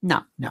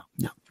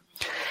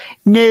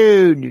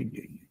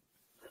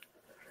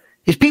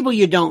 It's people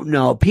you don't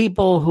know,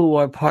 people who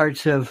are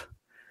parts of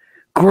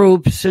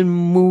groups and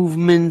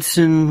movements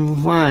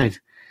and what.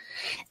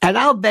 And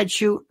I'll bet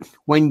you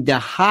when the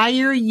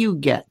higher you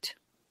get,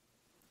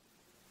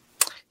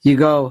 you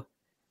go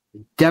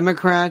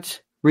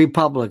Democrats,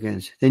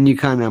 Republicans, then you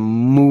kind of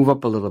move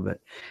up a little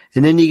bit.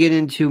 And then you get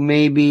into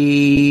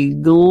maybe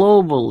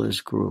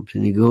globalist groups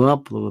and you go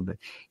up a little bit.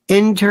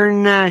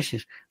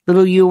 International,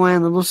 little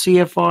UN, little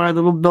CFR,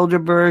 little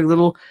Bilderberg,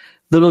 little,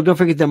 don't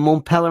forget the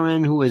Mont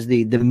Pelerin, who is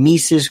the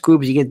Mises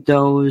groups. You get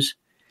those.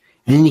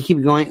 And then you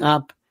keep going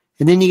up.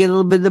 And then you get a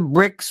little bit of the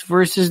BRICS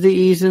versus the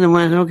East and the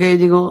West. Okay,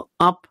 you go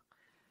up.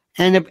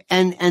 And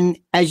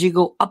as you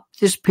go up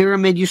this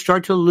pyramid, you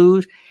start to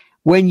lose.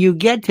 When you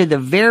get to the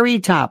very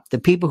top, the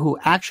people who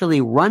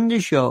actually run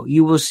the show,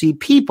 you will see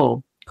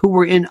people who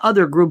were in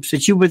other groups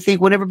that you would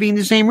think would never be in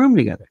the same room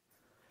together.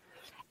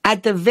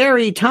 At the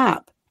very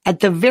top of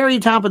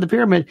the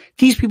pyramid,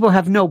 these people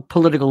have no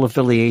political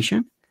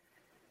affiliation.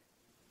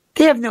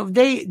 They have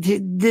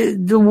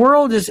the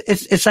world is,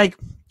 it's like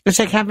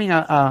having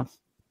a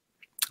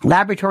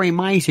laboratory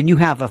mice and you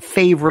have a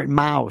favorite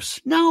mouse.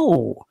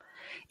 No,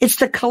 it's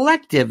the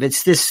collective.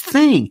 It's this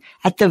thing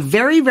at the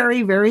very,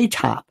 very, very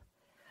top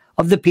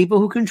of the people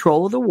who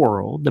control the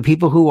world, the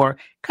people who are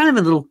kind of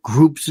in little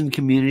groups and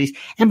communities.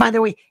 And by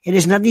the way, it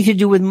has nothing to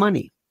do with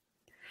money.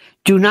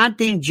 Do not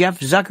think Jeff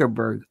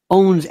Zuckerberg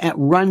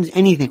runs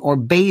anything, or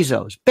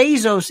Bezos.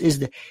 Bezos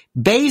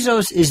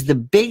is the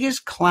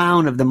biggest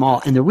clown of them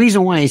all. And the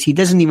reason why is he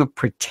doesn't even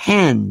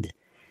pretend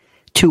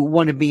to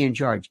want to be in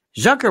charge.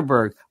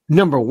 Zuckerberg,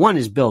 number one,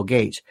 is Bill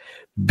Gates.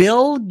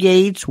 Bill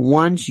Gates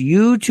wants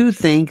you to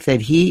think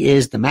that he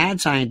is the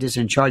mad scientist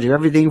in charge of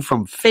everything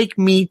from fake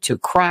meat to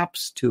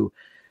crops to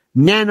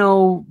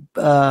nano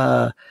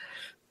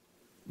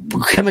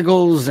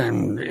chemicals,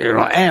 and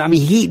I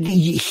mean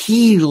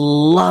he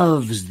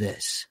loves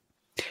this.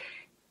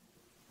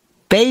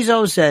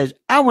 Bezos says,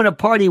 I want to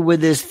party with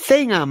this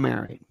thing I'm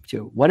married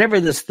to, whatever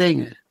this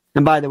thing is.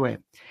 And by the way,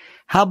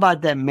 how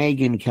about that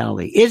Megyn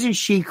Kelly? Isn't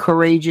she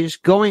courageous,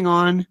 going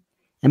on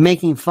and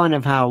making fun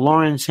of how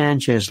Lauren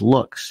Sanchez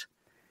looks?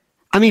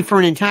 I mean, for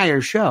an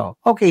entire show.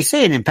 Okay,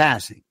 say it in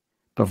passing.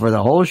 But for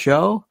the whole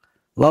show,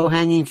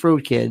 low-hanging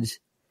fruit, kids.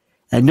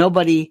 And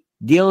nobody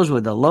deals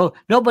with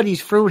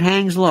nobody's fruit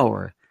hangs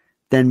lower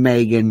than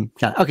Megyn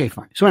Kelly. Okay,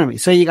 fine. So anyway,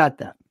 so you got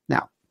that.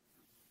 Now,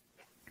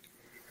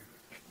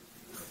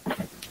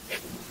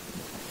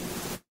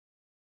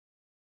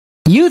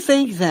 you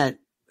think that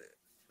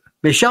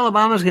Michelle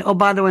Obama's going to, oh,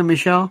 by the way,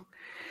 Michelle,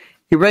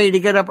 you ready to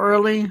get up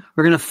early?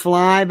 We're going to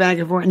fly back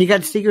and forth. And you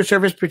got Secret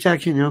Service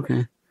protection?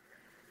 Okay.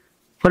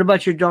 What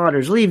about your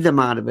daughters? Leave them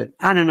out of it.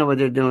 I don't know what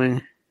they're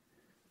doing.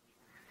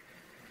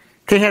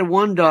 They had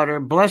one daughter,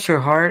 bless her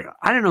heart.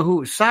 I don't know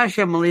who,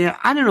 Sasha Malia.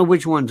 I don't know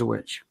which one's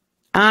which.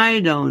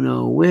 I don't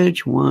know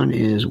which one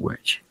is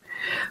which.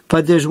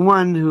 But there's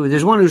one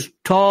who's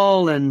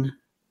tall and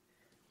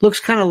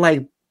looks kind of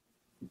like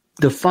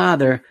the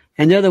father,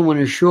 and the other one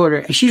is shorter.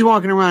 And she's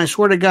walking around, I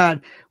swear to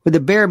God, with a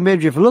bare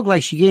midriff. It looked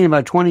like she gained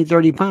about 20,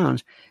 30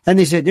 pounds. And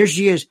they said, there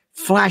she is,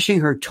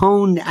 flashing her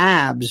toned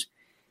abs.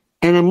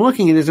 And I'm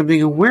looking at this, I'm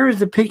thinking, where is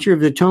the picture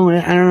of the toned?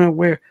 I don't know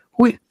where.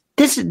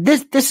 This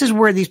is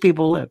where these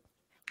people live.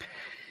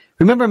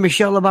 Remember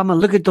Michelle Obama?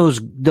 Look at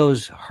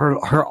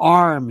her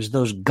arms,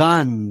 those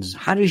guns.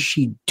 How does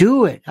she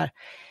do it?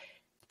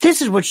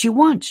 This is what she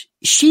wants.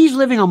 She's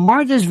living on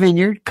Martha's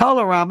Vineyard,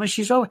 Colorado.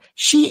 She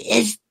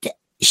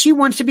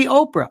wants to be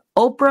Oprah.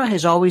 Oprah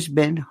has always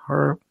been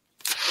her.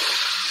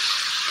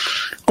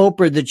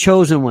 Oprah, the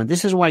chosen one.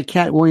 This is why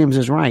Cat Williams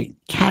is right.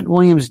 Cat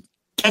Williams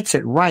gets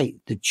it right.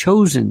 The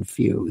chosen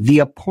few, the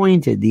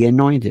appointed, the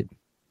anointed.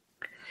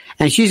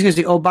 And she's going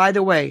to say, oh, by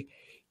the way,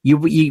 you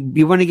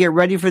want to get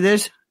ready for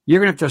this? You're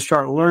going to have to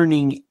start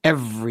learning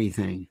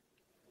everything.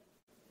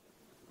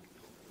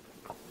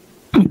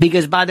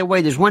 Because, by the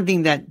way, there's one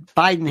thing that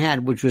Biden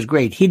had, which was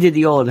great. He did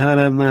the old,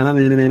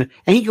 and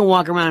he can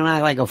walk around and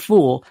act like a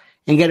fool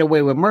and get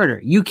away with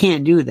murder. You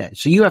can't do that.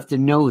 So you have to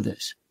know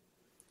this.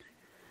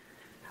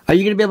 Are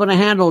you going to be able to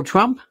handle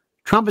Trump?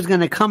 Trump is going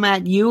to come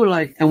at you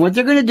and what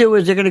they're going to do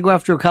is they're going to go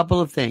after a couple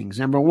of things.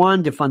 Number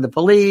one, defund the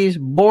police,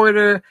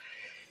 border,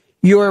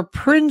 your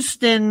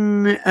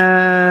Princeton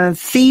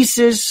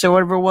thesis or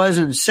whatever it was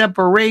in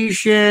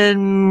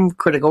separation,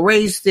 critical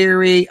race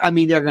theory. I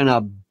mean, they're going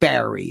to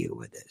bury you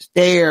with this.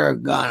 They are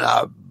going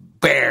to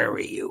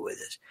bury you with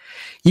this.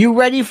 You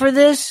ready for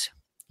this?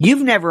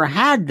 You've never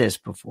had this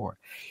before.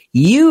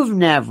 You've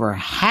never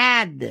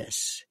had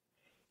this.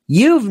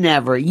 You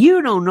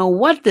don't know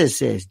what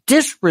this is.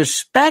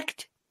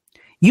 Disrespect.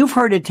 You've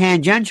heard it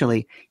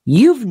tangentially.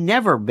 You've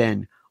never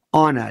been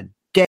on a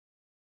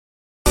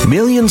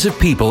Millions of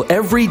people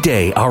every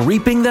day are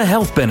reaping the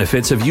health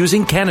benefits of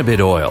using cannabis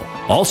oil,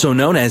 also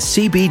known as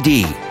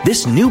CBD.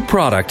 This new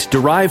product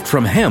derived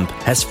from hemp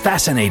has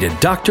fascinated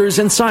doctors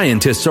and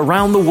scientists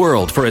around the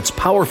world for its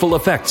powerful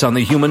effects on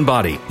the human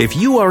body. If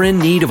you are in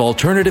need of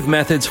alternative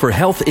methods for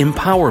health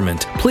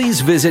empowerment, please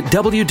visit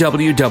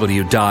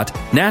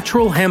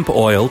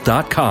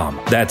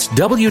www.naturalhempoil.com. That's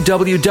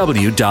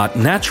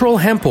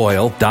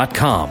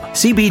www.naturalhempoil.com.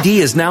 CBD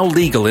is now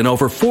legal in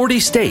over 40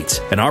 states,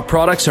 and our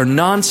products are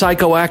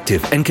non-psychoactive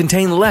and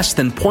contain less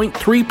than 0.3%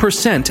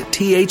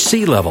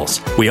 THC levels.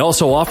 We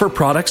also offer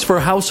products for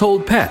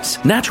household pets.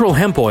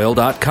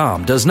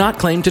 NaturalHempOil.com does not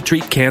claim to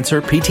treat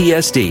cancer,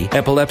 PTSD,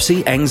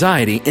 epilepsy,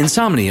 anxiety,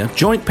 insomnia,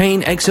 joint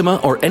pain, eczema,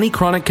 or any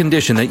chronic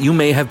condition that you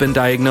may have been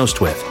diagnosed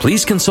with.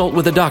 Please consult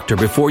with a doctor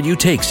before you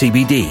take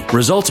CBD.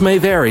 Results may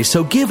vary,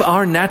 so give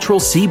our natural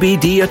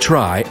CBD a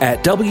try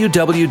at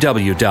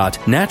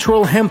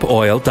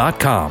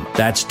www.naturalhempoil.com.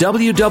 That's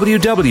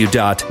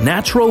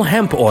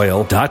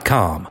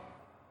www.naturalhempoil.com.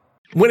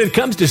 When it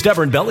comes to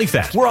stubborn belly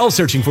fat, we're all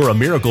searching for a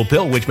miracle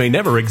pill which may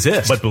never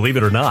exist. But believe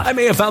it or not, I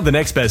may have found the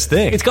next best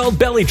thing. It's called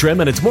Belly Trim,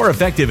 and it's more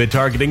effective at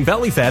targeting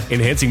belly fat,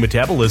 enhancing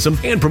metabolism,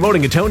 and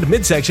promoting a toned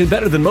midsection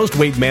better than most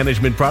weight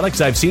management products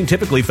I've seen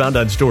typically found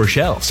on store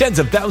shelves. Tens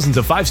of thousands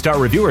of 5-star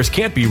reviewers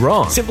can't be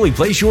wrong. Simply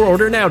place your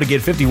order now to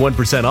get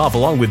 51% off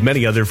along with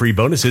many other free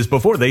bonuses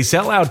before they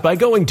sell out by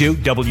going to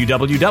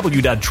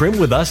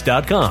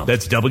www.trimwithus.com.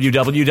 That's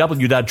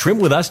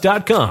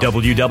www.trimwithus.com.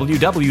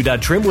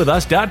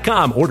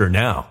 www.trimwithus.com. Order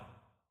now.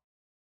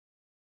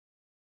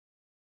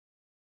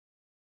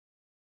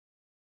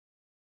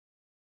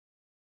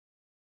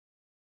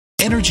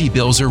 Energy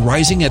bills are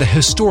rising at a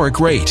historic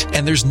rate,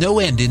 and there's no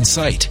end in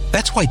sight.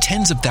 That's why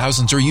tens of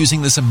thousands are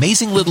using this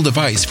amazing little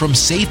device from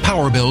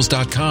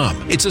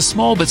SavePowerBills.com. It's a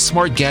small but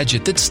smart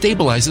gadget that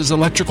stabilizes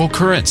electrical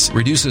currents,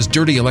 reduces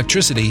dirty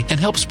electricity, and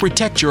helps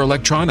protect your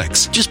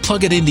electronics. Just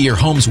plug it into your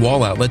home's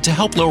wall outlet to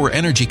help lower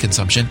energy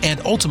consumption and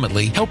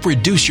ultimately help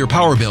reduce your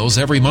power bills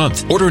every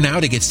month. Order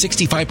now to get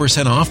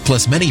 65% off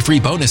plus many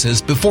free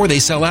bonuses before they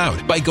sell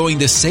out by going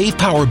to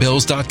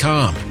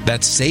SavePowerBills.com.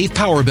 That's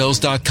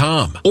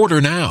SavePowerBills.com.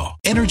 Order now.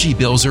 Energy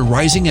bills are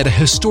rising at a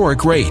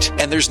historic rate,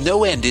 and there's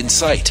no end in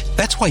sight.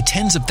 That's why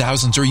tens of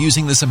thousands are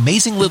using this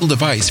amazing little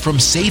device from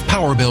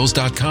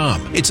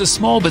SavePowerBills.com. It's a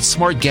small but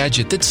smart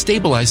gadget that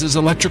stabilizes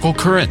electrical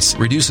currents,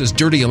 reduces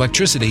dirty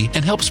electricity,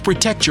 and helps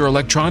protect your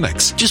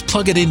electronics. Just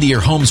plug it into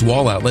your home's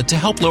wall outlet to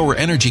help lower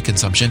energy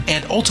consumption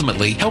and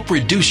ultimately help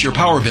reduce your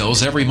power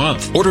bills every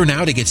month. Order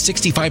now to get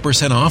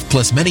 65% off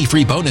plus many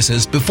free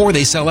bonuses before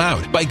they sell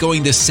out by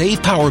going to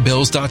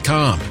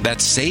SavePowerBills.com.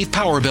 That's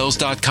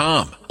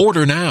SavePowerBills.com.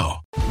 Order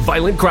now.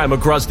 Violent crime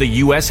across the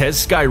U.S.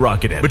 has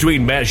skyrocketed.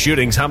 Between mass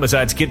shootings,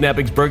 homicides,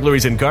 kidnappings,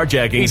 burglaries, and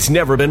carjackings, it's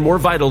never been more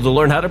vital to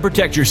learn how to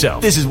protect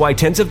yourself. This is why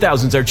tens of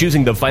thousands are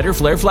choosing the Fighter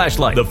Flare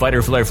flashlight. The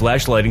Fighter Flare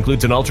flashlight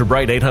includes an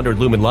ultra-bright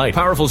 800-lumen light,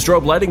 powerful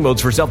strobe lighting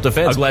modes for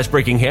self-defense, a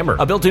glass-breaking hammer,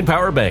 a built-in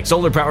power bank,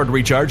 solar-powered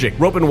recharging,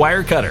 rope and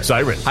wire cutter,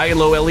 siren, high and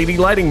low LED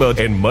lighting mode,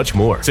 and much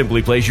more.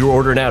 Simply place your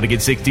order now to get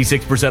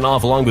 66%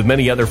 off along with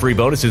many other free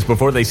bonuses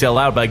before they sell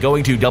out by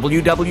going to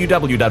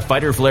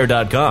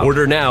www.fighterflare.com.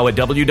 Order now at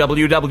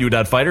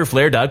www.fighterflare.com.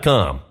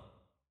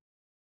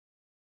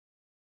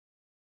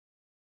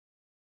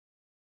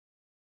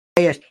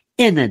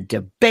 In a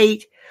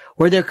debate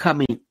where they're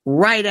coming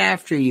right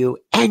after you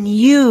and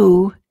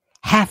you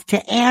have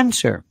to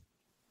answer.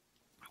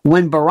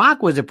 When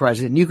Barack was the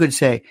president, you could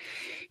say,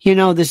 you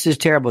know, this is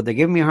terrible. They're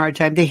giving me a hard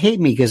time. They hate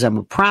me because I'm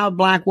a proud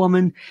black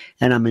woman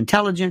and I'm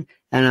intelligent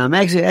and I'm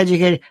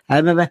educated.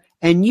 And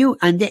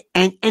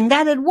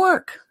that'd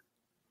work.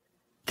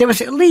 They would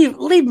say,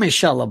 leave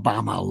Michelle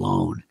Obama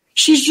alone.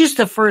 She's just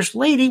the first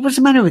lady. What's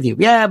the matter with you?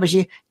 Yeah, but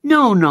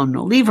no,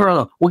 leave her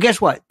alone. Well, guess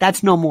what?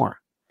 That's no more.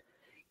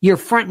 You're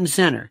front and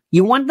center.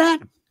 You want that?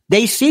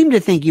 They seem to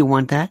think you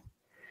want that.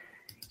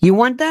 You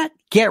want that?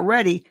 Get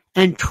ready.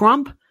 And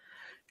Trump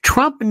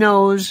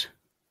knows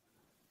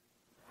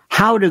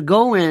how to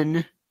go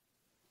in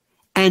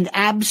and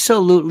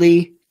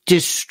absolutely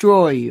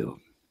destroy you.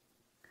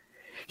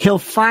 He'll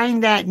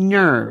find that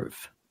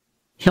nerve.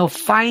 He'll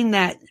find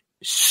that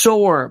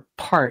sore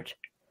part,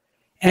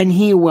 and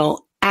he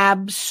will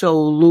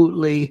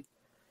absolutely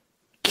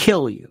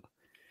kill you.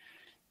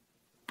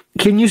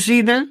 Can you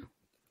see that?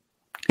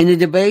 In the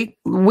debate,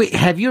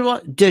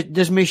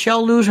 does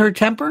Michelle lose her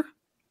temper?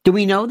 Do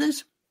we know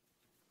this?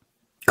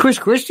 Chris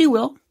Christie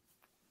will.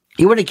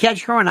 You want to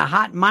catch her on a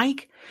hot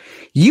mic?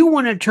 You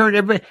want to turn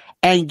everybody,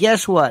 and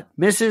guess what?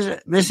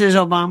 Mrs.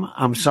 Obama,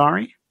 I'm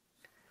sorry.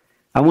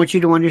 I want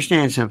you to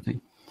understand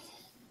something.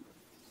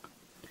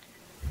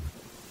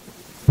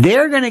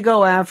 They're going to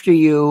go after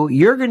you.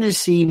 You're going to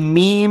see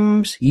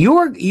memes.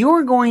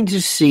 You're going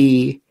to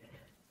see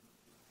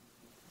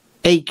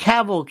a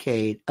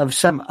cavalcade of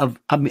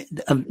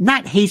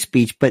not hate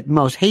speech, but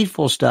most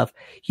hateful stuff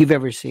you've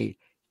ever seen.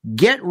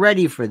 Get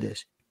ready for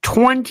this.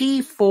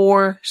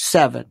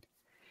 24/7.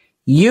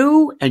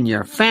 You and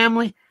your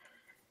family,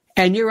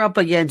 and you're up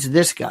against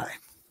this guy.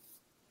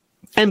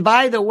 And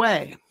by the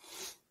way,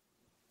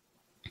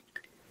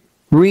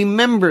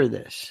 remember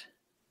this.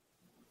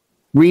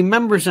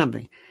 Remember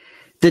something.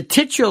 The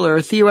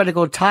titular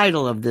theoretical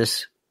title of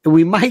this,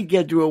 we might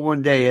get to it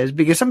one day, is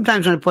because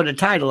sometimes when I put a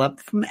title up,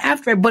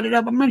 after I put it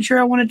up, I'm not sure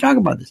I want to talk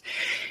about this.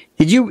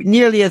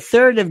 Nearly a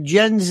third of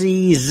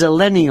GenZ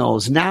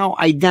Zillennials now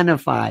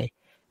identify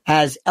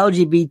as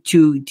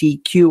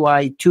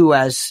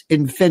LGBTQIA2S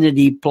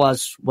infinity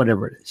plus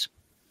whatever it is.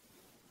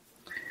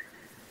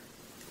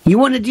 You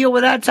want to deal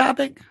with that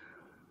topic?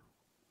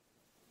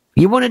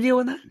 You want to deal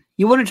with that?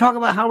 You want to talk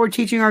about how we're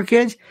teaching our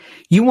kids?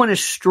 You want to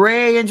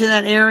stray into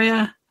that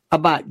area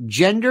about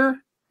gender?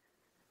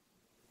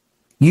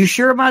 You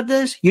sure about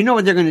this? You know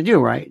what they're going to do,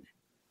 right?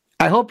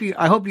 I hope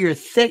your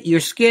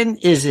skin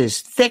is as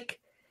thick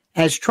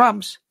as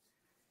Trump's.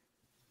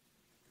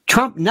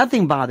 Trump,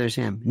 nothing bothers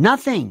him.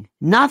 Nothing.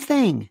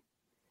 You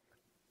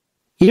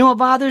know what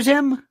bothers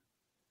him?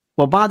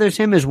 What bothers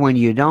him is when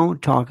you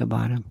don't talk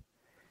about him.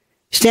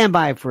 Stand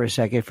by for a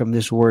second from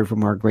this word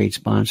from our great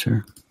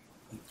sponsor.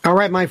 All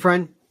right, my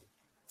friend.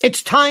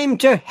 It's time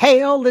to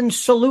hail and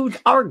salute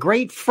our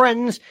great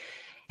friends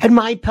at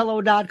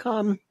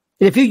MyPillow.com. And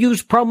if you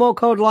use promo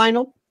code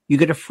Lionel, you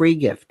get a free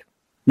gift.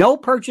 No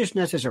purchase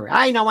necessary.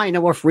 I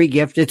know a free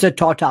gift. It's a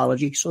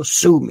tautology, so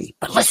sue me.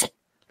 But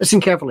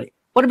listen carefully.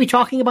 What are we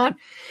talking about?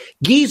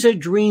 Giza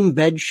Dream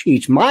Bed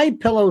Sheets,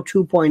 MyPillow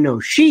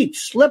 2.0,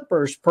 sheets,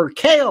 slippers,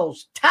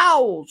 percales,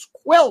 towels,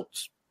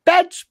 quilts,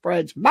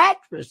 bedspreads,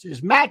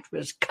 mattresses,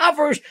 mattress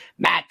covers,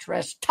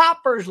 mattress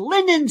toppers,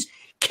 linens,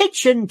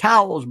 kitchen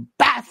towels,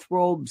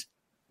 bathrobes,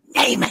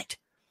 name it.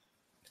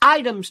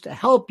 Items to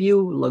help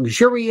you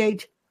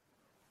luxuriate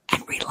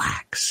and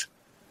relax.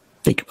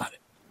 Think about it.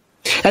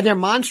 And they're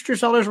monster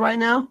sellers right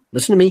now.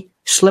 Listen to me.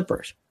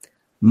 Slippers.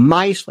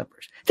 My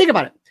slippers. Think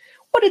about it.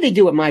 What do they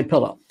do with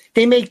MyPillow?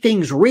 They make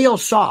things real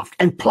soft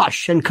and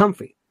plush and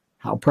comfy.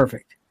 How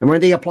perfect. And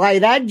when they apply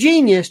that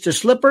genius to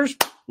slippers,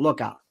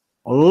 look out.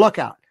 Look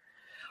out.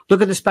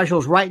 Look at the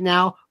specials right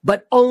now,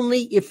 but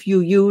only if you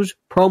use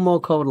promo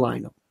code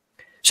Lionel.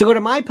 So go to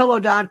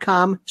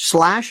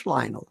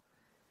MyPillow.com/Lionel.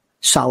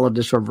 Solid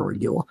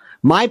disproverbial.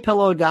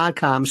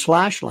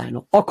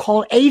 MyPillow.com/Lionel or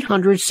call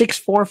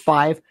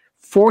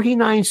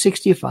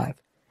 800-645-4965.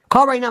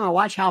 Call right now and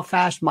watch how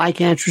fast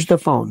Mike answers the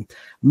phone.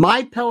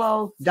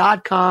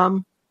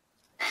 MyPillow.com,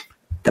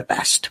 the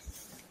best.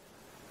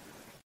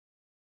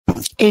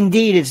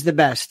 Indeed, it's the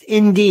best.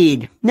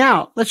 Indeed.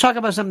 Now, let's talk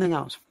about something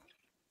else.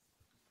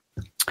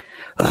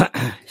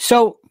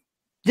 So,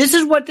 this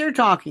is what they're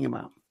talking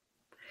about.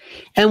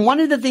 And one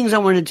of the things I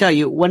want to tell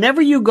you,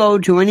 whenever you go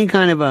to any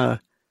kind of an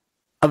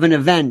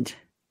event,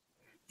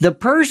 the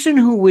person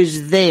who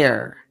was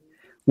there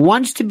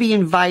wants to be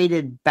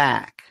invited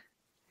back.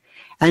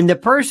 And the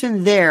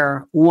person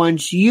there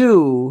wants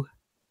you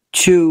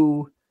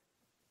to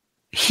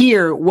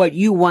hear what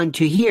you want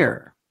to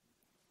hear.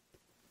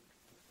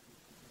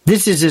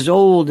 This is as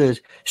old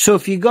as, so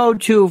if you go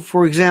to,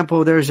 for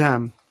example, there's,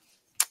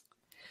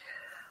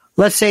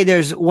 let's say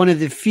there's one of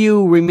the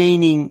few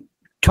remaining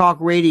talk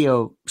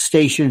radio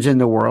stations in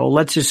the world,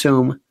 let's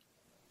assume,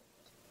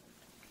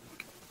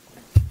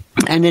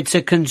 and it's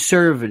a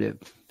conservative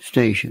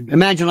station.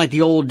 Imagine like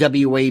the old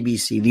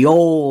WABC.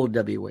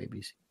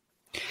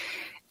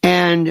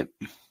 And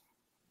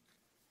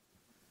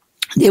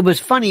it was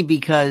funny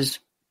because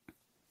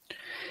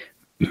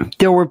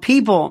there were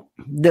people,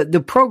 the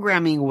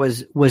programming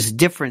was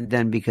different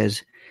then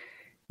because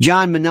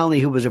John Minnelli,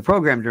 who was a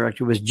program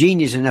director, was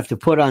genius enough to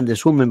put on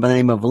this woman by the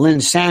name of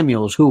Lynn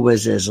Samuels, who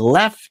was as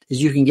left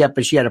as you can get,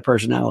 but she had a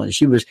personality.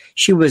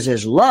 She was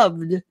as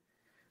loved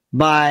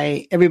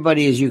by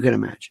everybody as you can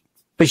imagine.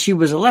 But she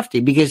was a lefty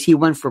because he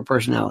went for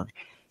personality.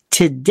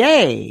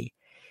 Today,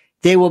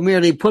 they will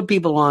merely put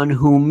people on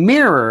who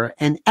mirror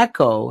and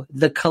echo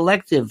the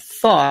collective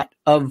thought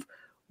of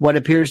what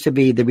appears to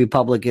be the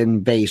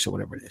Republican base or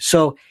whatever it is.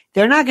 So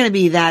they're not going to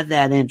be that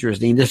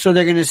interesting. So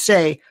they're going to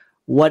say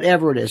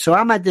whatever it is. So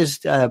I'm at this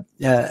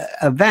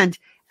event,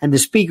 and the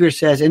speaker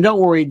says, and don't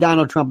worry,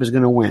 Donald Trump is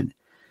going to win.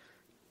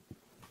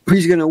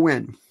 He's going to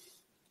win.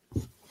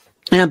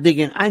 And I'm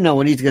thinking, I know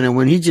when he's going to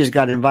win. He just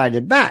got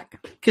invited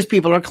back because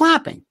people are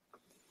clapping.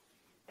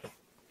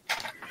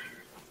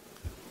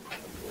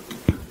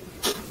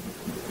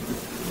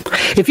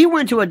 If you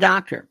went to a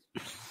doctor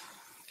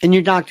and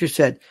your doctor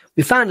said,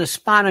 we found a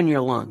spot on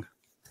your lung,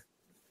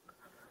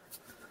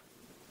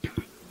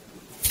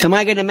 am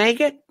I going to make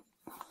it?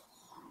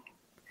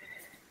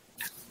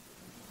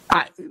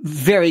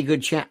 Very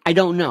good chance. I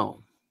don't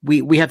know.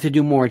 We have to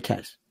do more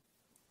tests.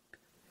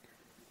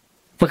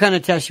 What kind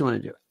of test you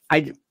want to do?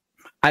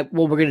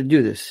 Well, we're going to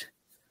do this.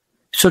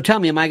 So tell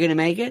me, am I going to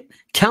make it?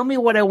 Tell me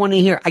what I want to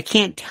hear. I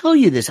can't tell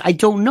you this. I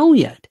don't know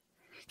yet.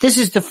 This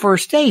is the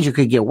first stage. It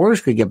could get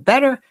worse, could get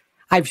better.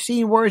 I've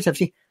seen words.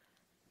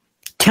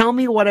 Tell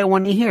me what I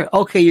want to hear.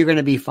 Okay, you're going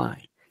to be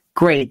fine.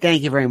 Great.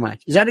 Thank you very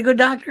much. Is that a good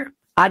doctor?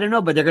 I don't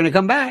know, but they're going to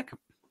come back.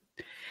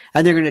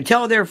 And they're going to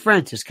tell their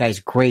friends, this guy's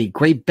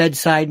great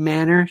bedside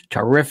manner.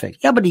 Terrific.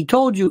 Yeah, but he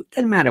told you.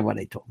 Doesn't matter what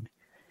he told me.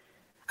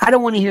 I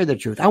don't want to hear the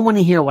truth. I want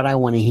to hear what I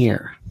want to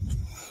hear.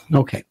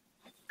 Okay.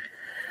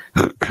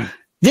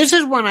 This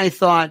is when I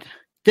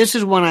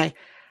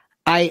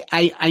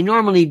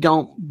normally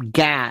don't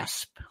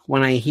gasp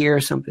when I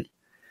hear something.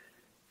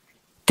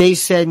 They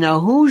said, now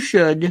who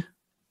should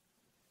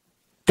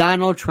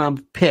Donald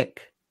Trump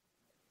pick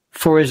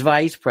for his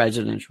vice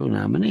presidential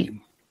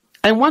nominee?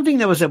 And one thing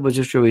that was said was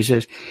just true. He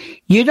says,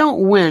 you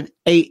don't win.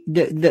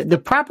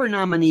 The proper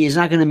nominee is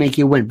not going to make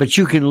you win, but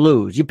you can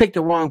lose. You pick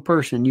the wrong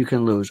person, you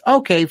can lose.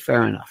 Okay,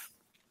 fair enough.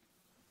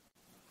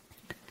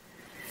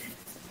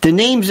 The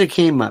names that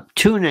came up,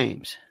 2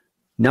 names.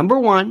 Number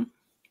 1,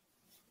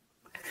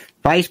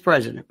 Vice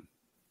President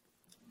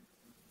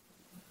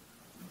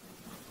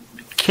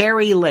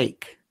Carrie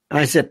Lake. And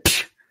I said,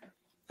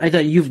 I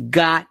thought, you've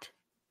got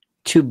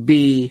to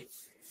be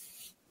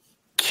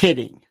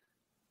kidding.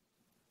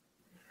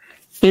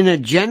 In a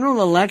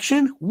general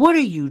election? What are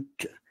you?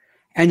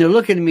 And they're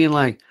looking at me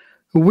like,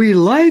 we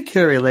like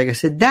Carrie Lake. I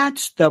said,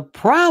 that's the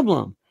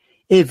problem.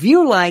 If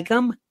you like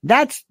him,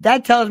 that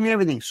tells me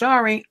everything.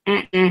 Sorry.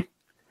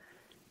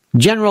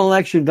 General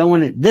election, don't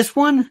want it. This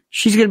one,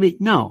 she's going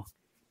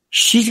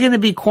to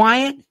be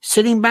quiet,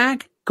 sitting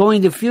back,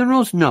 going to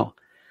funerals. No.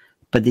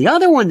 But the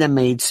other one that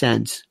made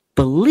sense,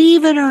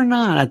 believe it or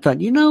not, I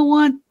thought, you know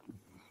what?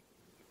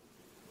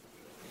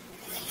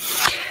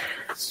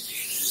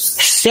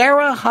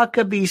 Sarah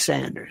Huckabee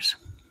Sanders.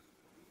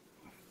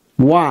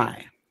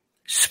 Why?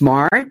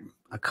 Smart,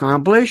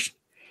 accomplished,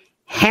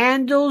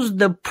 handles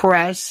the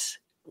press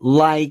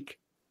like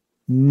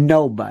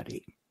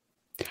nobody.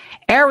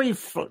 Ari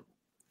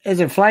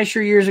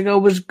Fleischer years ago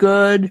was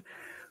good.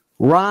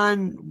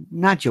 Ron,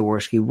 not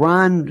Jaworski,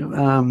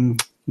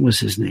 what's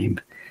his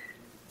name?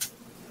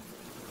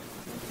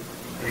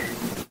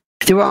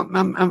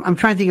 I'm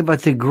trying to think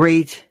about the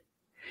great.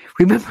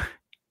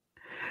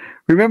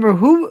 Remember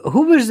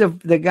who was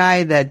the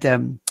guy that,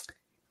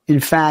 in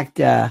fact,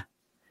 they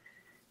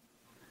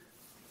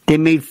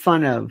made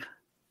fun of?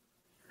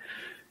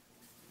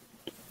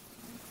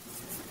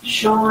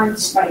 Sean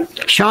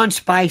Spicer. Sean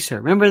Spicer.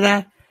 Remember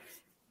that?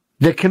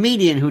 The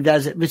comedian who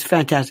does it was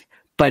fantastic.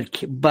 But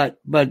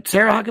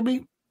Sarah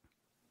Huckabee?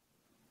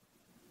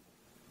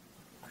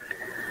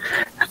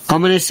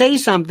 I'm going to say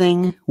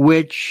something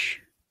which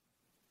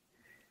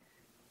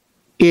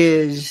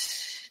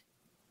is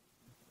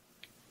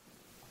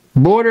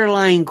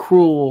borderline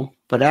cruel,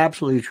 but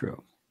absolutely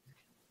true.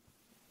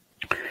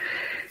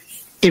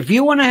 If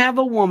you want to have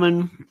a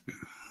woman,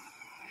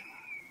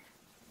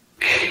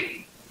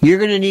 you're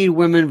going to need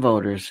women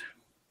voters.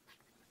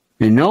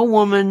 And no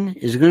woman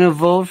is going to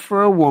vote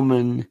for a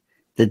woman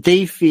that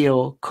they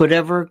feel could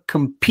ever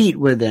compete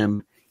with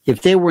them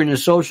if they were in a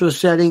social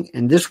setting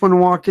and this one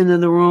walked into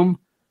the room.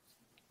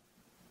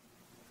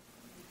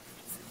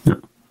 No.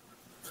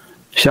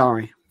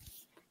 Sorry.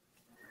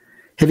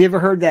 Have you ever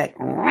heard that?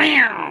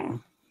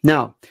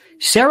 No.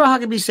 Sarah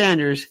Huckabee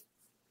Sanders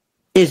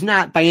is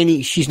not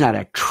she's not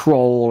a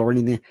troll or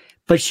anything,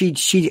 but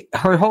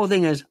her whole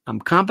thing is,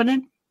 I'm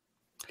competent.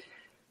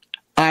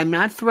 I'm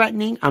not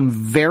threatening. I'm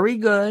very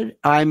good.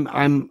 I'm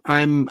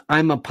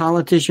a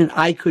politician.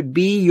 I could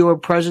be your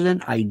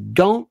president. I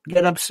don't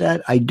get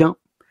upset. I don't.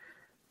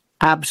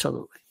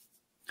 Absolutely.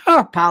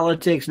 Our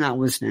politics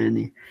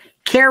notwithstanding.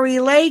 Carrie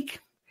Lake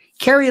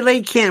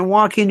can't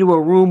walk into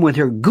a room with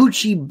her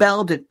Gucci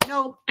belt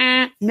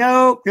and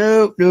no.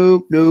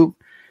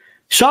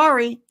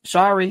 Sorry.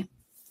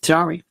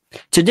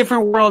 It's a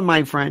different world,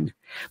 my friend.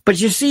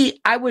 But you see,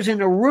 I was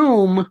in a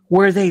room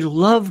where they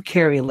love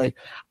Carrie Lake.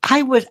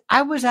 I was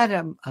at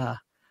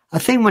a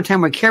thing one time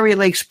where Carrie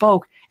Lake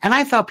spoke, and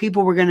I thought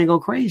people were going to go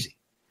crazy.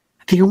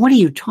 I'm thinking, what are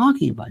you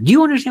talking about? Do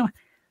you understand?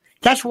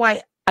 That's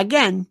why,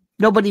 again,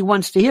 nobody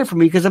wants to hear from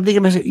me because I'm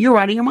thinking to myself, you're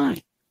out of your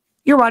mind.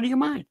 You're out of your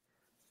mind.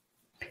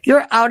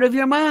 You're out of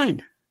your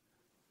mind.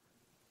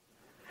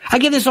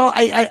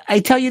 I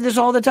tell you this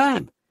all the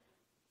time.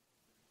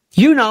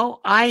 You know,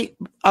 I'm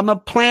a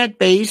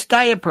plant-based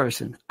diet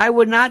person. I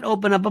would not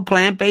open up a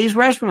plant-based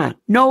restaurant.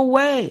 No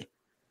way.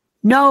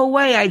 No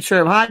way I'd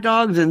serve hot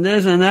dogs and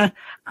this and that,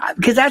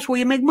 because that's where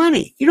you make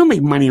money. You don't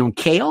make money on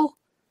kale,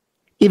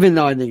 even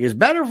though I think it's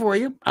better for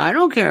you. I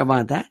don't care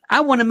about that.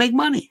 I want to make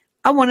money.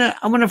 I want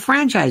to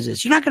franchise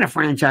this. You're not going to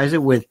franchise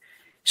it with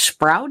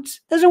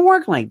Sprouts. It doesn't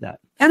work like that.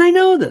 And I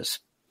know this.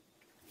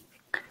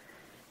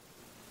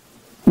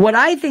 What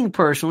I think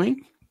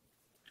personally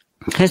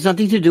has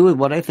nothing to do with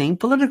what I think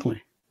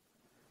politically.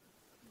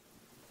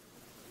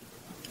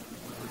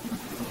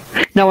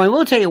 Now, I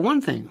will tell you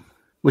one thing,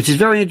 which is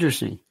very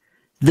interesting.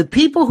 The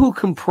people who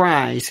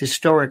comprise,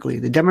 historically,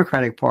 the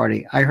Democratic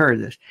Party, I heard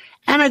this,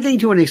 and I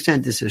think to an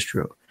extent this is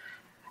true.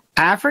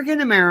 African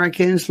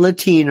Americans,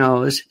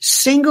 Latinos,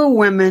 single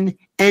women,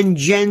 and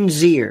Gen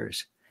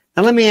Zers.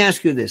 Now, let me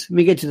ask you this. Let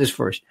me get to this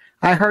first.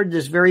 I heard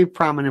this very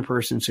prominent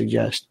person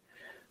suggest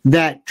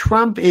that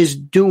Trump is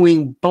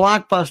doing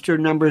blockbuster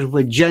numbers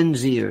with Gen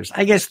Zers.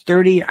 I guess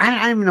 30.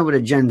 I don't even know what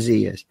a Gen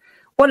Z is.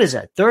 What is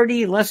that?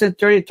 30? Less than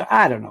 30?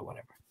 I don't know,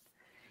 whatever.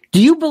 Do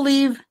you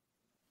believe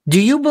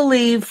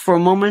for a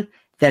moment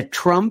that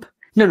Trump,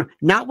 no,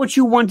 not what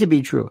you want to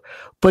be true,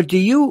 but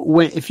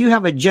if you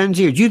have a Gen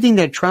Zer, do you think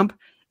that Trump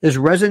is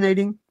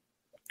resonating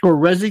or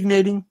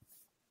resignating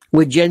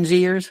with Gen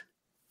Zers?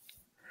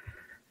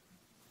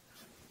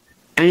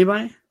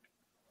 Anybody?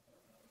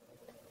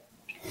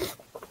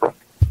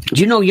 Do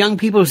you know young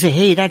people who say,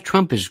 hey, that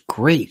Trump is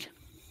great?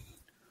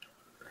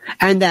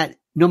 And that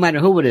no matter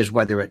who it is,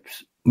 whether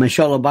it's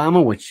Michelle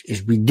Obama, which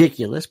is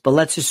ridiculous, but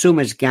let's assume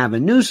it's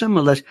Gavin Newsom,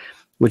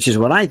 which is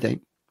what I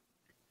think.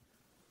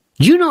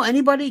 Do you know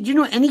anybody? Do you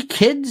know any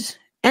kids?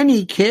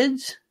 Any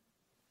kids?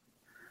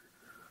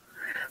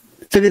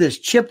 Look at this.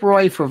 Chip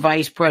Roy for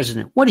vice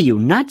president. What are you,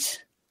 nuts?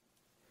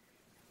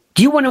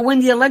 Do you want to win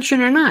the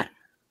election or not?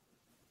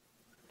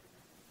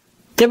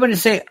 They're going to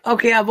say,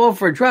 okay, I'll vote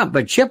for Trump,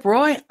 but Chip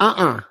Roy?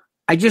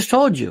 I just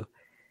told you.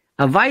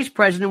 A vice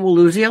president will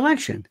lose the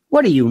election.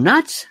 What are you,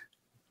 nuts?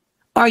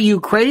 Are you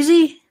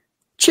crazy?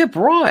 Chip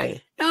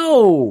Roy?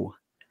 No.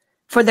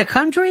 For the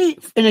country?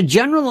 In a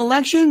general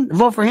election?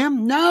 Vote for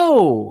him?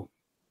 No.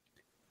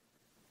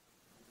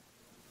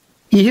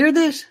 You hear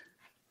this?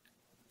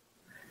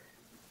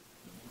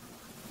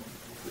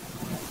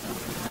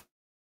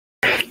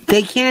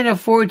 They can't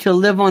afford to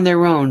live on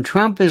their own.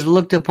 Trump is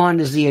looked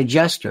upon as the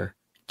adjuster.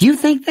 Do you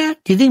think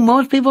that? Do you think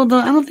most people do?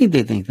 I don't think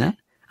they think that.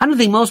 I don't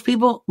think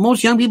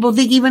most young people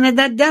think even at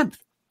that depth.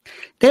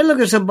 They look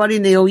at somebody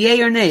and they go,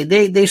 yay or nay.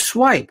 They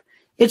swipe.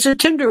 It's a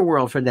Tinder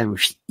world for them.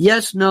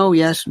 Yes, no,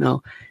 yes,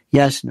 no.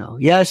 Yes, no,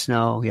 yes,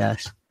 no,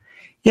 yes.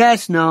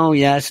 Yes, no,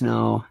 yes,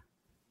 no.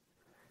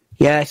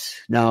 Yes,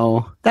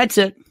 no. That's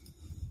it.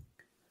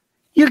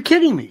 You're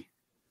kidding me.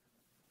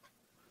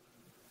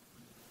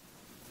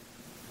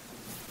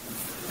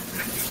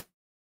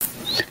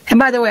 And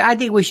by the way, I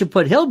think we should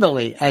put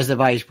Hillbilly as the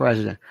vice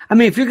president.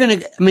 If you're going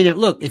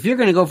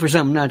to go for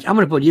something nuts, I'm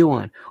going to put you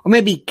on. Or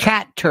maybe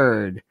Cat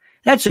Turd.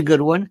 That's a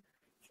good one.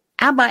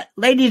 How about,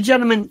 ladies and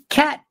gentlemen,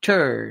 Cat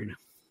Turd?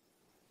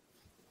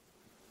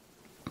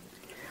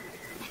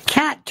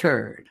 Cat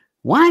Turd.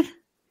 What?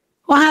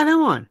 Well, have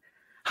him on.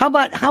 How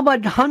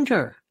about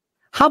Hunter?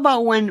 How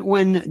about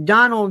when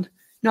Don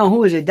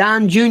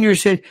Jr.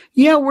 said,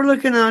 yeah, we're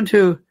looking on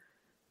to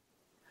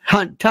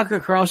Tucker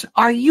Carlson.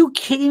 Are you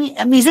kidding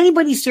me? Is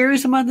anybody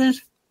serious about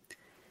this?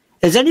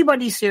 Is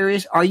anybody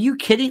serious? Are you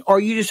kidding? Or are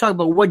you just talking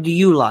about what do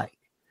you like?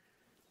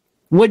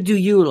 What do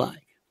you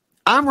like?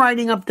 I'm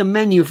writing up the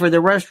menu for the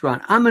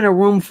restaurant. I'm in a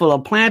room full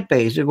of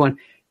plant-based. They're going,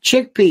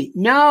 chickpea.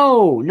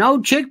 No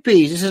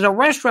chickpeas. This is a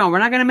restaurant. We're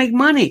not going to make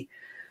money.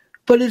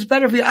 But it's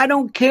better for you. I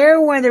don't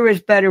care whether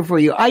it's better for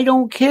you. I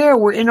don't care.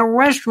 We're in a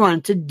restaurant.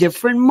 It's a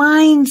different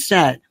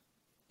mindset.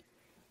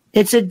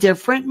 It's a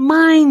different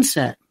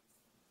mindset.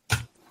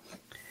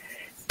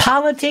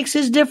 Politics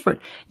is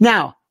different.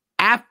 Now,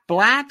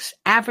 blacks,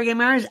 African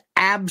Americans,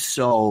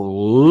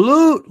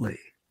 absolutely.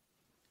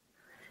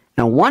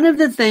 Now, one of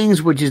the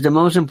things which is the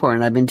most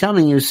important, I've been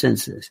telling you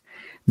since this,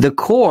 the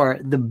core,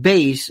 the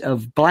base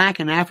of black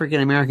and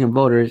African American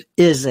voters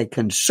is a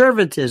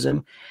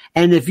conservatism.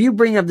 And if you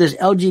bring up this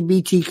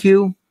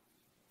LGBTQ,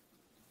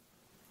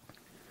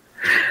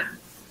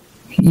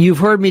 you've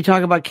heard me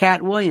talk about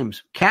Cat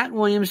Williams. Cat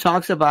Williams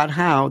talks about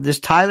how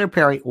this Tyler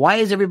Perry, why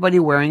is everybody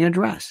wearing a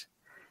dress?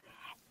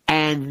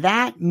 And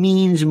that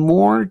means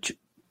more to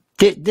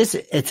this.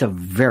 It's a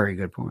very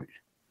good point.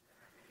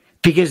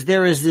 Because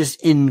there is this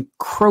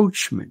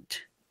encroachment.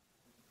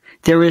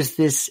 There is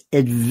this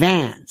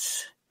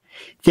advance.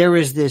 There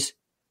is this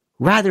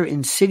rather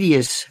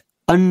insidious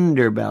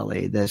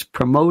underbelly that's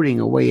promoting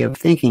a way of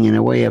thinking in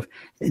a way of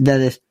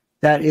that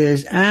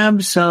is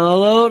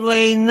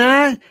absolutely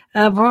not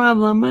a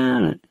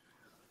problematic.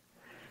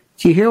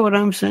 Do you hear what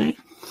I'm saying?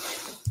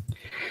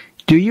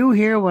 Do you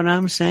hear what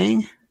I'm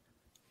saying?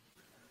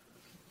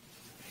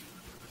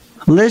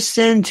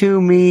 Listen to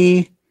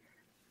me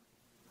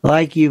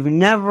like you've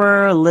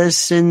never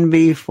listened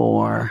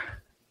before.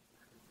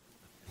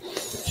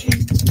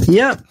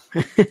 Yep.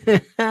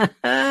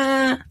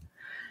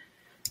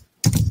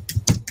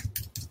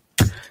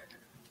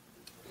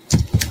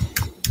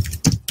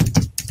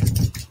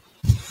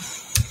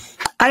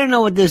 I don't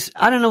know what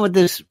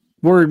this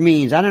word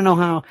means. I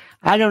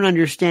don't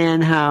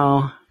understand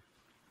how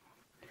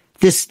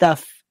this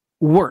stuff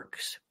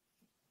works.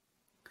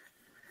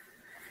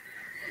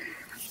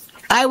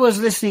 I was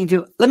listening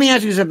to, let me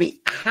ask you something.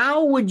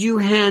 How would you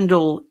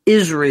handle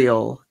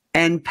Israel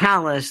and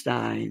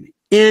Palestine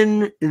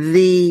in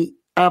the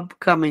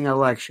upcoming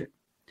election?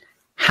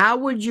 How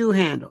would you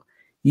handle?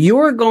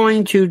 You're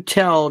going to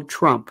tell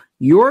Trump,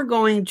 you're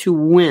going to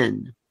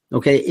win.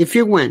 Okay, if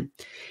you win,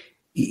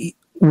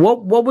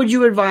 what would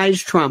you advise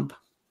Trump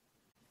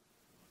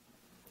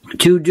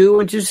to do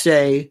and to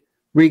say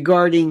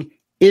regarding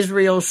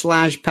Israel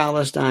 /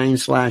 Palestine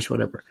 /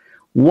 whatever?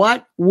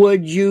 What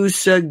would you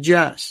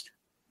suggest?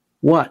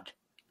 What?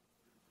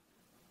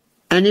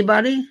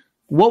 Anybody?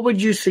 What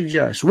would you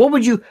suggest? What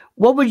would you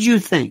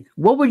think?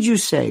 What would you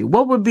say?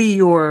 What would be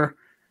your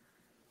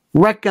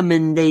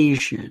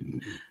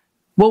recommendation?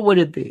 What would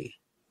it be?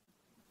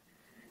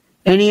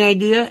 Any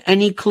idea?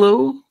 Any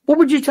clue? What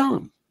would you tell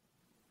him?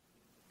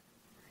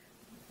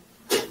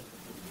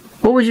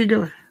 What would you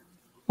do?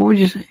 What would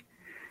you say?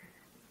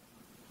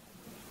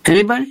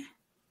 Anybody?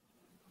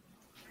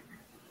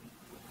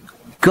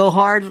 Go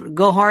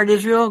hard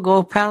Israel,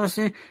 go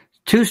Palestine,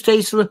 2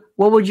 states.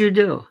 What would you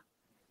do?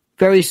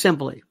 Very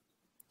simply.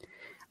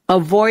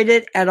 Avoid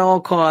it at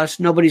all costs.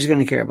 Nobody's going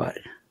to care about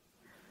it.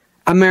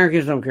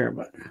 Americans don't care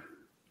about it.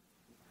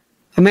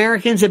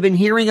 Americans have been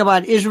hearing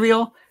about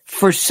Israel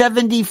for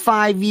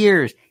 75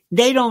 years.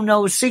 They don't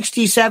know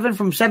 67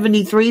 from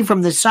 73,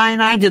 from the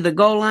Sinai to the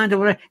Golan to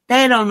whatever.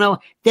 They don't know.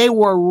 They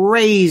were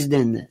raised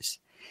in this.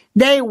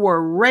 They were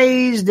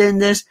raised in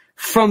this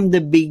from the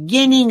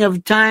beginning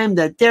of time,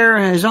 that there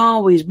has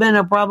always been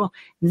a problem.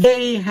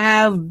 They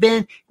have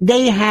been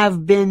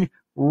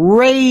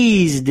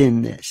raised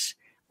in this.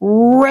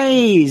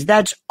 Raised.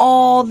 That's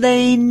all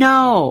they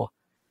know.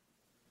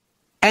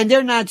 And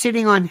they're not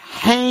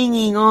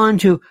hanging on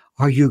to,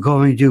 are you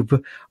going to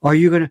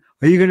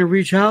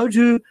reach out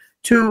to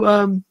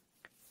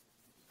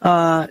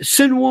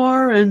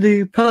Sinwar and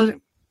the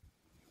Palestinians?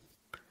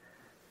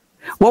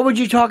 What would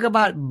you talk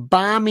about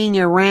bombing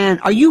Iran?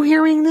 Are you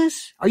hearing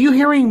this? Are you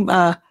hearing,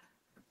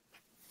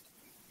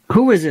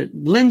 who is it?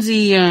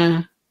 Lindsey,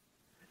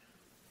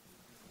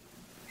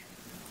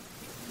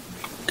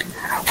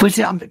 what's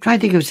it? I'm trying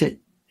to think of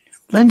it.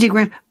 Lindsey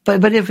Graham.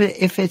 But if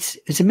it's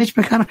Mitch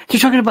McConnell, they're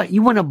talking about,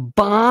 you want to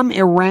bomb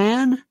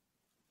Iran?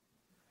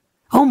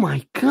 Oh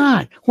my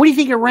God. What do you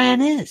think Iran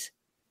is?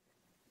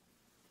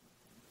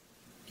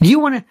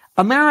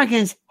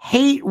 Americans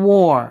hate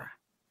war.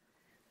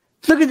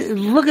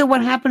 Look at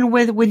what happened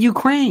with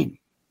Ukraine.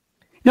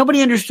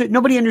 Nobody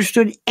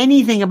understood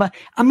anything about.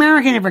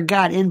 America never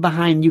got in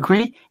behind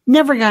Ukraine.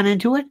 Never got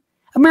into it.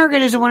 America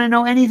doesn't want to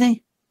know anything.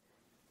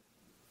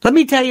 Let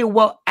me tell you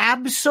what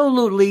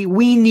absolutely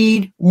we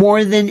need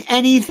more than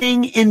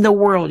anything in the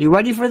world. You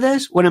ready for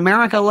this? What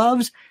America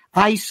loves?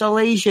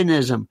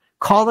 Isolationism.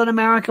 Call it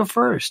America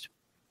first.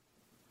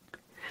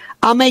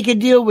 I'll make a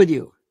deal with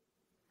you.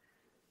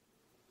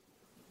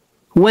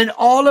 When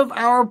all of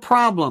our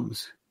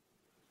problems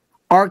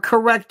are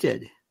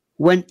corrected,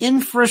 when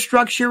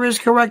infrastructure is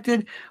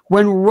corrected,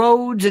 when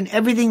roads and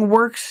everything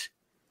works,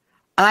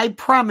 I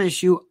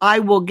promise you, I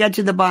will get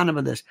to the bottom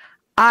of this.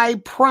 I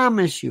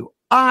promise you,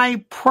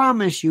 I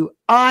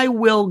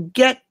will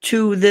get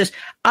to this.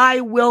 I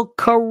will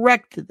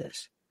correct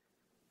this.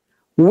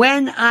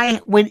 When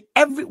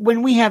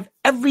we have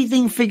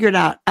everything figured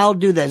out, I'll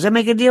do that. Does that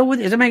make a deal with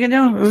you? Is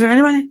there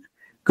anybody?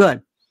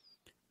 Good.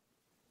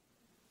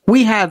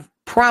 We have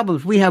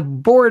problems. We have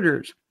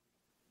borders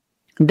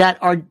that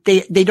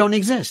they don't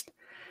exist.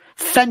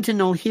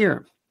 Fentanyl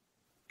here,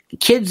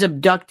 kids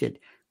abducted,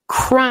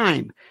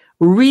 crime,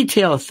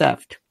 retail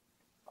theft,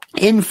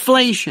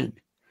 inflation,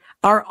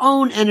 our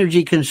own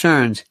energy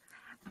concerns.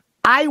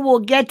 I will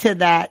get to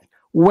that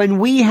when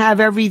we have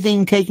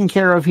everything taken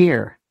care of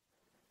here.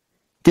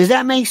 Does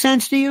that make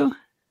sense to you?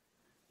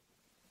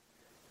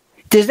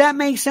 Does that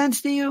make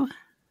sense to you?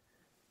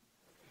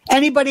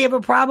 Anybody have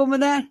a problem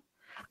with that?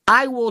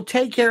 I will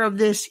take care of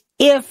this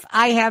if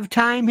I have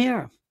time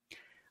here.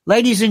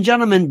 Ladies and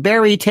gentlemen,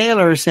 Barry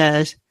Taylor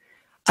says,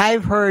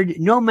 I've heard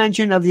no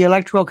mention of the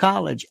Electoral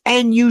College,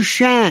 and you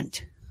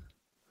shan't.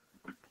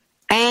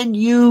 And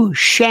you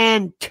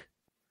shan't.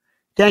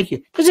 Thank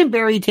you. Doesn't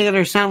Barry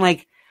Taylor sound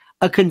like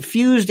a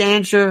confused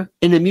answer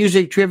in the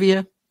music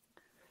trivia?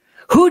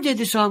 Who did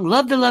the song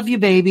Love to Love You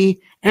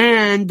Baby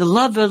and the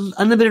Love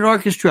Unlimited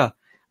Orchestra?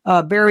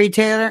 Barry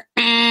Taylor.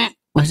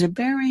 Was it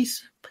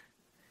Barry's?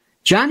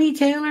 Johnny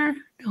Taylor?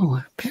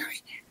 No,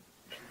 Barry.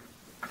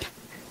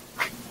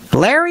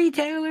 Larry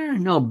Taylor?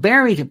 No,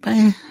 Barry.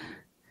 The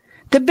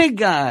big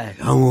guy.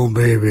 Come on,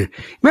 baby.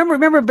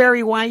 Remember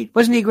Barry White?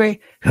 Wasn't he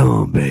great? Come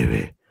on,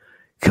 baby.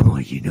 Come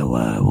on, you know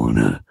I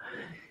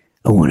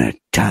I want to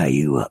tie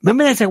you up.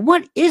 Remember that? I said,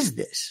 what is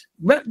this?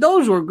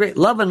 Those were great.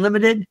 Love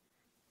Unlimited.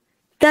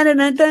 There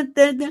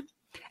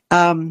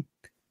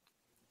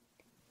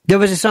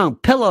was a song,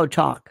 Pillow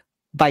Talk,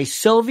 by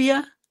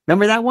Sylvia.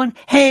 Remember that one?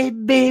 Hey,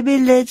 baby,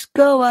 let's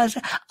go.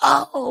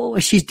 Oh,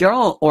 they're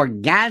all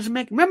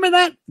orgasmic. Remember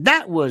that?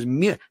 That was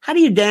music. How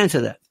do you dance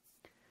to that?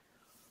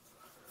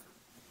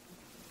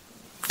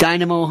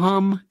 Dynamo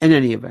Hum, in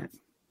any event.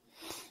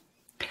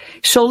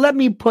 So let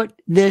me put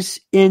this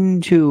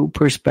into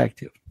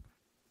perspective.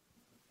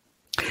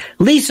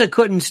 Lisa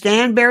couldn't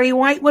stand Barry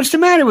White. What's the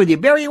matter with you?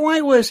 Barry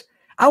White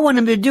I want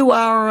him to do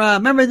our,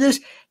 remember this?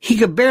 He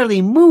could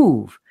barely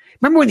move.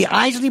 Remember when the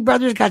Isley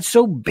Brothers got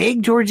so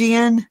big towards the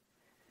end?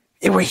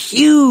 They were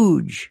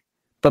huge.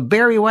 But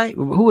Barry White,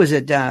 who was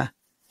it?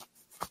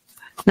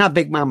 Not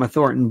Big Mama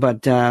Thornton,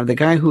 but the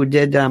guy who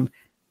did,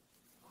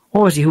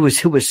 what was he? Who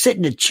was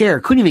sitting in a chair,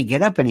 couldn't even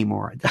get up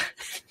anymore.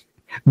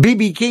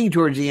 B.B. King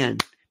towards the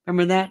end.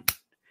 Remember that?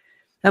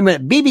 Remember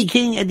that? B.B.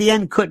 King at the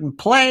end couldn't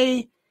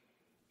play,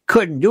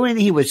 couldn't do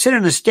anything. He would sit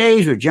on the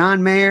stage with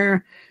John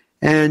Mayer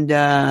and,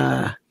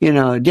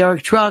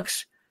 Derek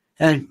Trucks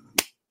and,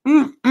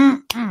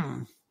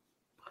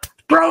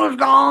 Throw's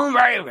gone,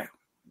 baby.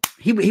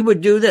 He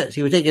would do this.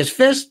 He would take his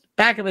fist,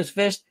 back of his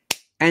fist,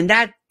 and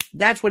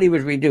that's what he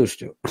was reduced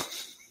to.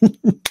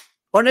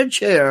 On a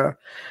chair.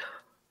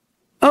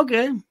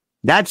 Okay.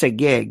 That's a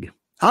gig.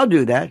 I'll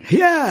do that.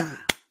 Yeah.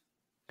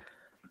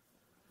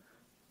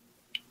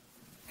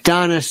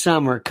 Donna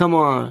Summer, come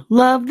on.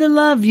 Love to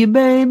love you,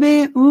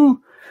 baby.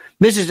 Ooh.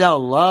 Mrs. L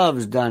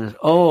loves Donna.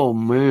 Oh,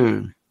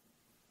 man.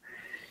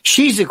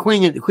 She's the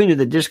queen of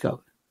the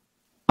disco.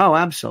 Oh,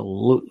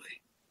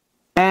 absolutely.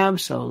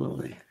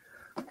 Absolutely.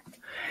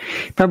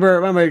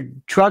 Remember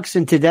Trucks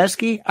and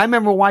Tedeschi? I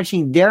remember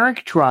watching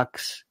Derek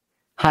Trucks,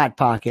 Hot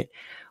Pocket,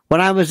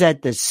 when I was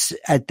at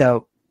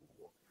the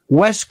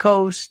West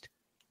Coast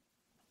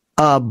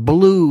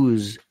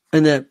Blues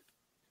in the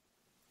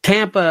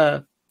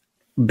Tampa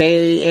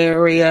Bay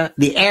area,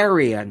 the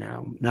area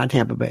now, not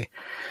Tampa Bay.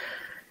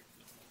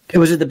 It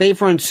was at the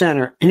Bayfront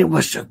Center, and it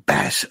was the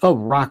best. Oh,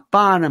 Rock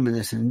Bottom and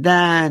this and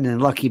that, and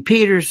Lucky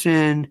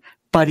Peterson,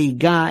 Buddy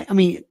Guy. I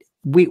mean,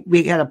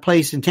 we had a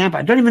place in Tampa.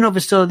 I don't even know if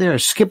it's still there.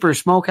 Skipper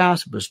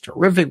Smokehouse. It was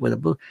terrific with a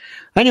blue.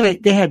 Anyway,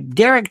 they had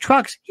Derek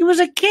Trucks. He was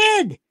a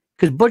kid.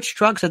 Because Butch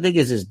Trucks, I think,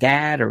 is his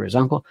dad or his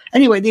uncle.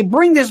 Anyway, they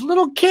bring this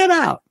little kid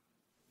out.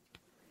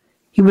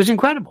 He was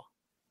incredible.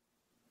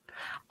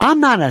 I'm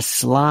not a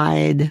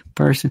slide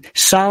person.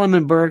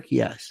 Solomon Burke,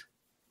 yes.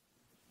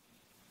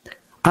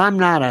 I'm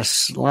not a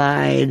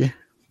slide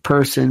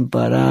person,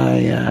 but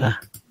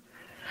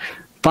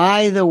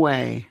by the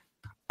way,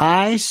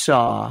 I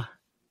saw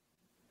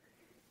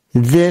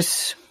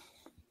this.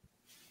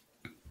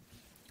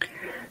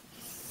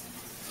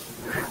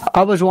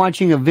 I was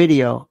watching a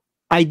video.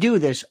 I do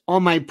this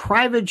on my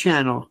private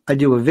channel. I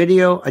do a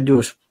video, I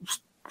do a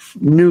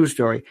news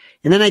story,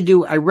 and then I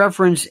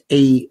reference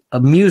a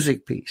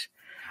music piece.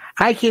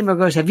 I came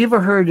across, have you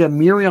ever heard of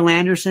Muriel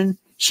Anderson?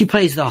 She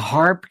plays the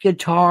harp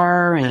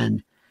guitar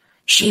and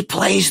she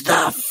plays the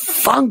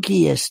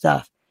funkiest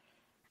stuff.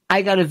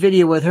 I got a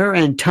video with her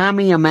and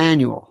Tommy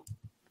Emmanuel.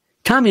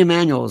 Tommy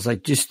Emmanuel is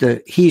like just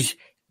he's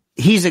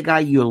a guy,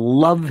 you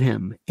love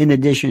him in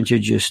addition to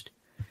just,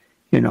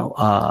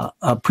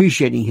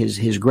 appreciating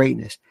his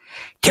greatness.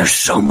 There's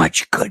so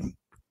much good.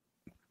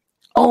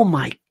 Oh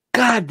my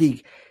God.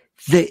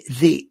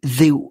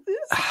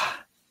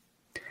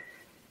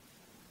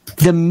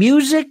 The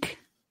music,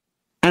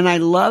 and I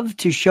love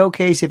to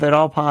showcase, if at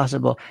all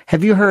possible.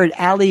 Have you heard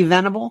Ali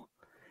Venable?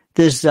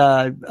 This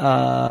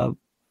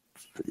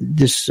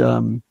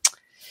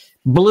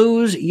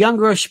blues young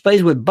girl, she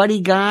plays with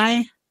Buddy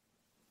Guy.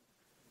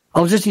 I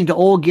was listening to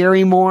old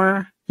Gary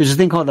Moore. There's a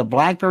thing called the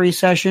Blackberry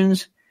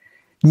Sessions.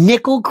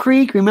 Nickel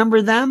Creek,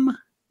 remember them?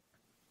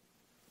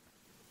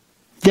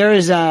 There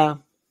is a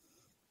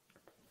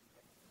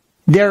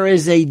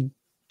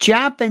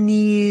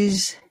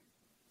Japanese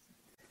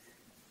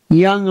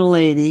young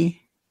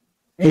lady.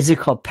 Is it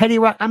called Petty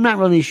Rock? I'm not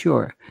really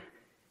sure.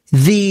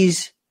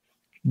 These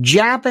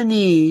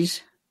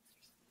Japanese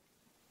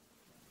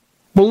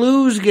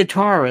blues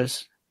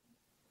guitarists,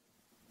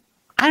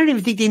 I don't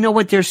even think they know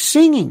what they're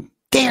singing.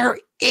 They're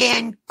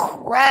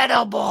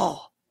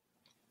incredible.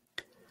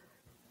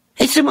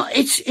 And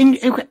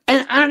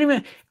I don't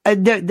even.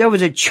 There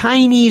was a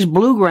Chinese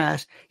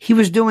bluegrass. He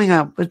was doing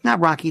it's not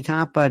Rocky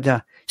Top,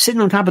 but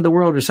Sitting on Top of the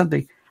World or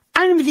something.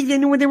 I don't even think they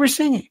knew what they were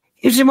singing.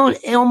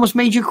 It almost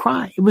made you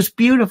cry. It was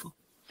beautiful.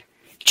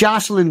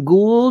 Jocelyn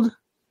Gould,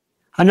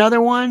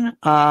 another one.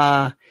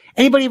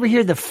 Anybody ever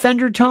hear the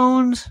Fender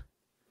Tones?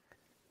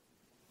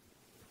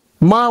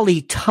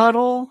 Molly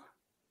Tuttle.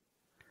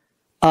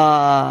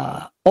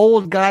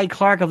 Old Guy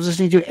Clark. I was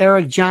listening to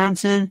Eric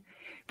Johnson.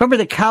 Remember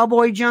the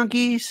Cowboy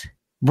Junkies?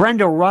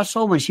 Brenda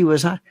Russell when she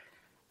was Joe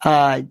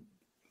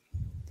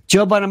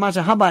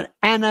Bonamassa. How about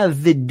Anna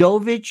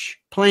Vidovich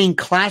playing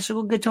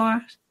classical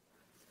guitars?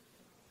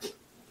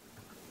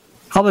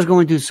 I was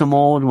going through some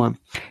old one.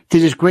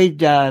 There's this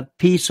great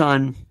piece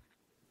on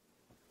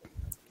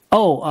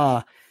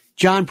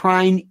John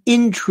Prine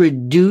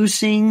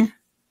introducing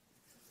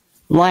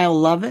Lyle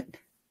Lovett.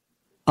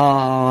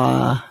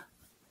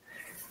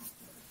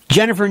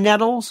 Jennifer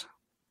Nettles,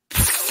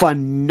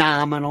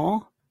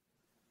 phenomenal.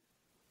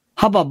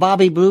 How about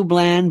Bobby Blue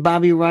Bland,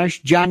 Bobby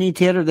Rush, Johnny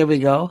Taylor? There we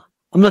go.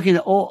 I'm looking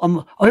at,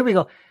 here we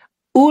go.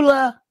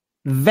 Ulla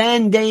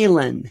Van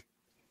Dalen.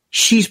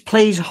 She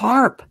plays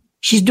harp.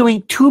 She's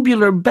doing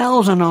tubular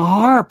bells on a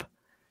harp.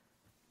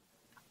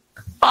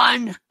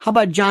 How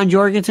about John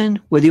Jorgensen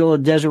with the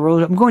old Desert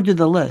Rose? I'm going through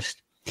the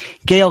list.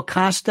 Gail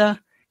Costa,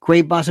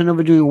 great bossa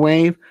nova doing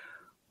wave.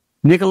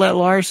 Nicolette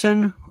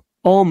Larson,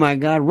 oh my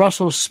God.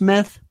 Russell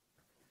Smith,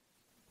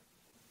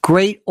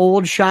 great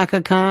old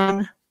Shaka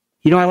Khan.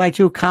 You know I like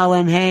too,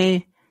 Colin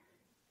Hay,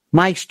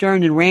 Mike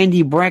Stern and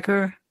Randy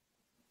Brecker.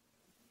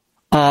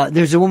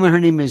 There's a woman, her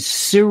name is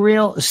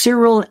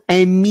Cyril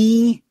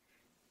Amy.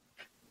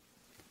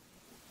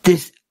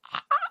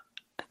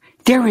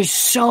 There is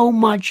so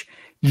much.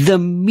 The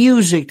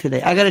music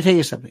today, I got to tell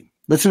you something.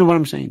 Listen to what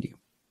I'm saying to you.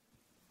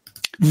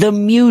 The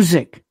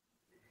music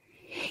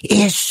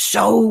is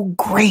so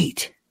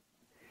great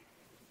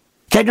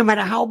that no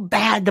matter how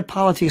bad the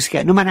politics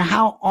get, no matter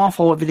how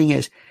awful everything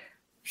is,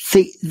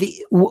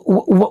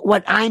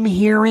 what I'm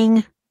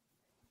hearing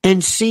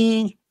and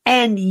seeing,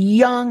 and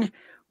young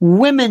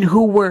women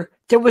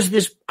there was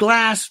this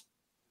glass,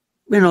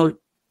 let's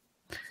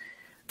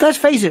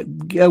face it,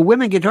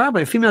 women guitar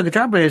players, female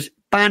guitar players,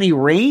 Bonnie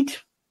Raitt.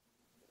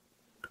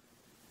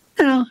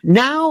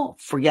 Now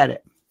forget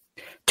it.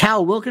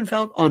 Tal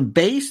Wilkenfeld on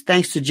bass,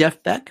 thanks to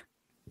Jeff Beck.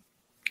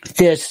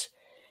 This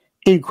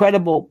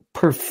incredible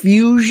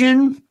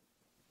perfusion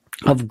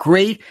of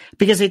great,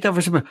 because they thought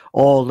for some,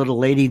 little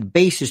lady, the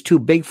bass is too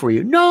big for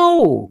you.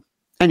 No!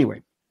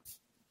 Anyway,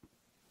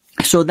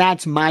 so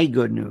that's my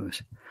good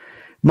news.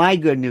 My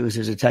good news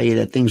is to tell you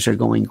that things are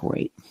going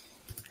great.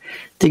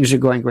 Things are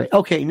going great.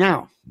 Okay,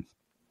 now,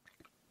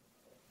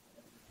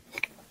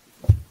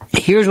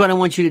 here's what I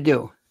want you to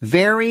do.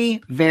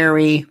 Very,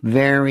 very,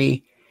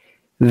 very,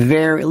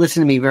 very, listen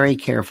to me very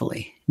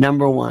carefully.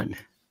 Number one,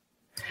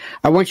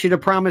 I want you to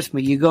promise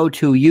me you go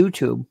to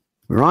YouTube.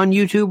 We're on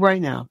YouTube right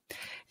now.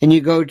 And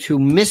you go to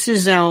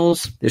Mrs.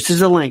 L's, this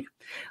is a link,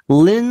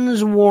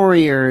 Lynn's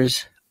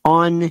Warriors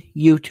on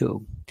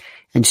YouTube.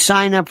 And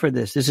sign up for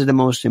this. This is the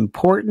most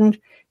important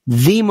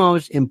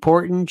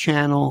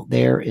channel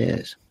there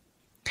is.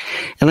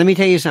 And let me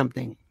tell you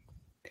something.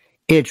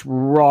 It's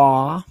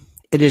raw.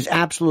 It is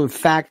absolute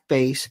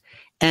fact-based.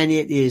 And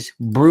it is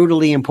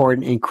brutally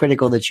important and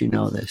critical that you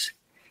know this.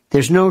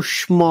 There's no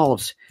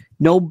schmaltz,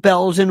 no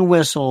bells and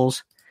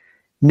whistles,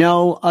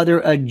 no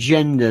other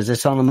agendas.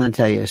 That's all I'm going to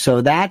tell you.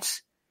 So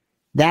that's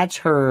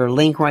her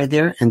link right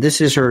there. And this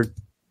is her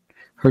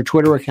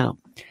Twitter account.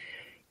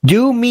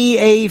 Do me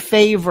a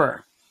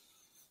favor.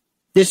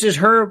 This is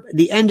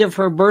the end of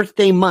her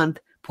birthday month.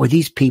 Boy,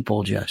 these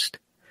people just.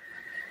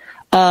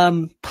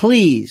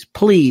 Please,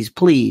 please,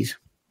 please.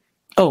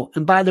 Oh,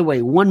 and by the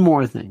way, one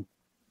more thing.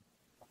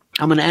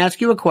 I'm going to ask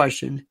you a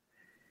question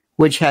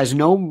which has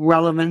no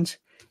relevance.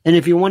 And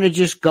if you want to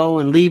just go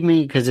and leave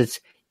me, because it's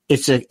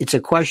a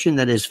question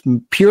that is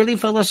purely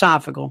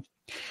philosophical.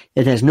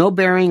 It has no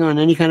bearing on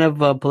any kind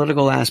of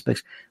political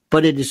aspects,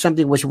 but it is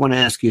something which I want to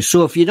ask you.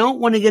 So if you don't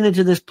want to get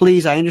into this,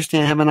 please, I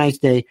understand. Have a nice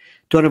day.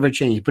 Don't ever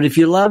change. But if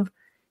you love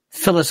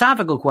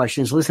philosophical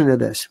questions, listen to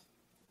this.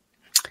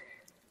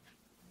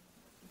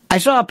 I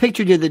saw a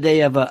picture the other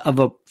day of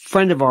a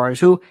friend of ours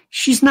who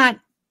she's not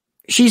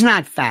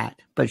fat,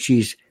 but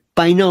she's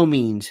by no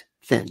means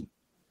thin.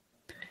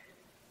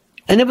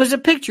 And it was a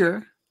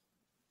picture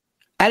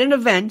at an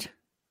event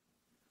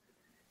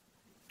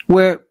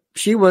where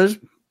she was,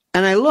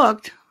 and I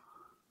looked,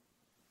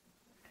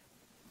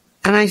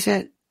 and I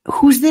said,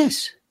 who's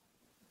this?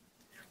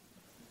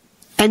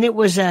 And it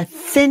was a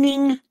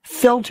thinning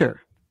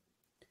filter.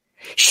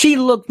 She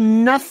looked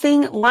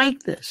nothing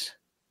like this.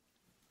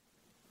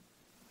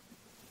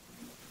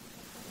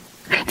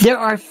 There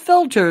are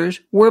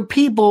filters where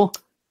people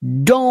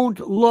don't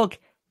look.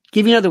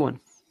 Give you another one.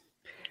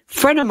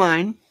 Friend of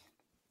mine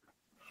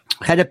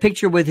had a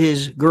picture with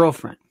his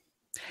girlfriend.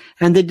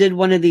 And they did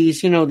one of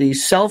these,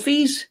 these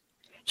selfies.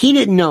 He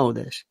didn't know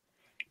this.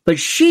 But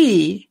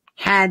she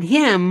had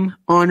him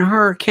on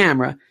her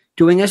camera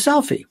doing a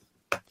selfie.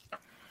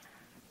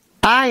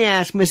 I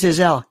asked Mrs.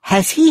 L,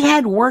 has he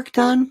had work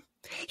done?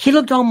 He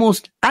looked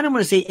almost, I don't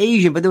want to say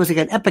Asian, but there was like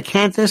an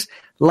epicanthus,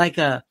 like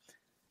a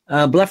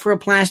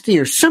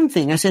blepharoplasty or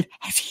something. I said,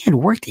 has he had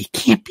work? He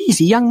can't be. He's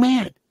a young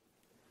man.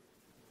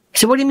 He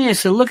said, what do you mean? I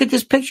said, look at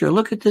this picture.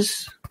 Look at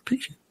this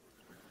picture.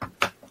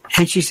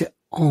 And she said,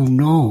 oh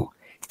no,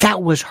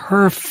 that was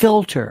her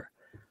filter.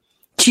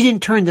 She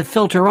didn't turn the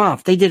filter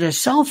off. They did a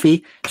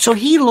selfie, so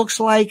he looks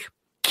like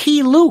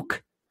Key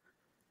Luke.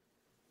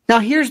 Now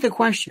here's the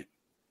question.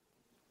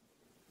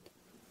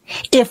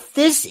 If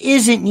this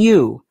isn't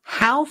you,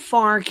 how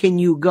far can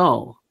you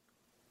go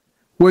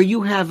where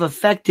you have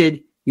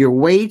affected your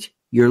weight,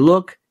 your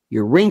look,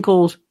 your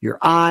wrinkles, your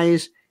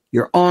eyes,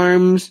 your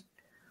arms,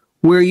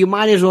 where you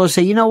might as well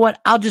say, you know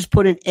what, I'll just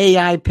put an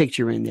AI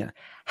picture in there.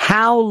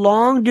 How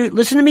long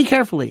listen to me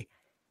carefully.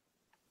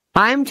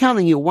 I'm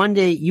telling you, one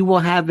day you will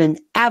have an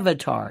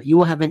avatar. You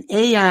will have an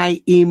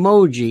AI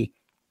emoji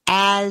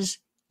as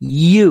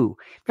you.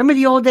 Remember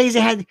the old days they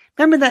had,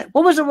 remember that,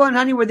 what was the one,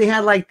 honey, where they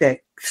had like the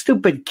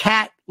stupid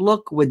cat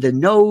look with the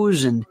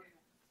nose and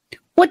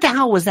what the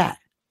hell was that?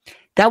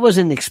 That was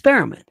an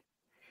experiment.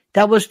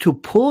 That was to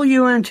pull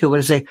you into it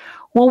and say,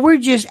 well, we're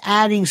just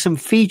adding some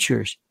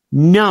features.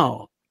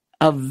 No.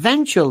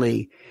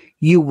 Eventually,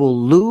 you will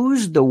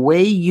lose the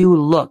way you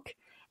look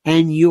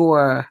and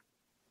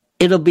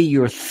it'll be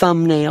your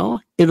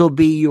thumbnail. It'll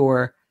be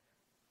your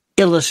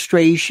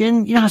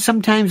illustration. You know how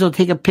sometimes they'll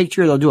take a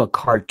picture, they'll do a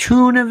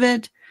cartoon of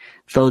it.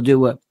 They'll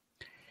do it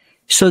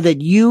so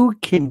that you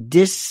can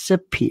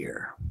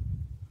disappear.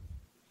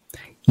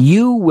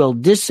 You will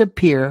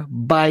disappear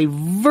by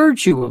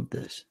virtue of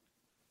this.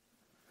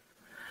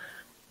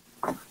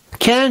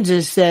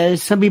 Kansas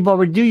says some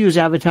people do use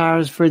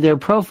avatars for their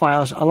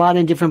profiles a lot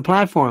in different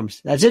platforms.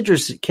 That's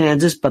interesting,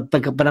 Kansas, but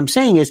I'm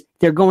saying is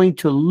they're going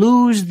to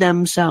lose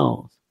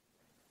themselves.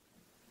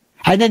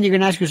 And then you're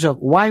going to ask yourself,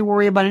 why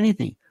worry about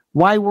anything?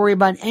 Why worry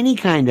about any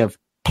kind of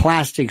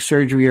plastic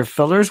surgery or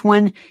fillers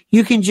when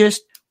you can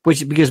just,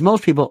 because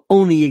most people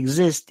only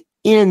exist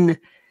in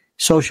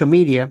social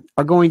media,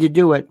 are going to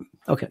do it.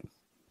 Okay.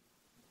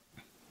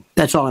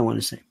 That's all I want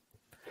to say.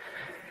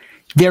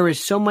 There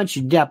is so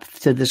much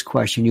depth to this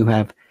question, you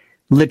have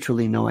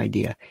literally no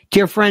idea.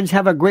 Dear friends,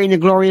 have a great and a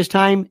glorious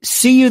time.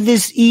 See you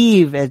this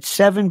eve at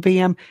 7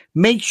 p.m.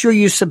 Make sure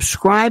you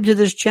subscribe to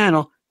this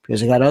channel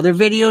because I got other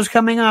videos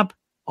coming up.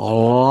 A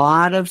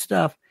lot of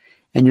stuff.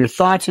 And your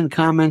thoughts and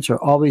comments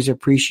are always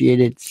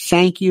appreciated.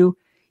 Thank you.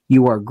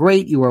 You are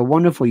great. You are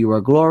wonderful. You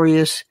are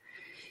glorious.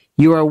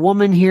 You are a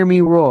woman, hear me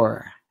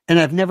roar. And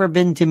I've never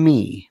been to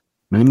me.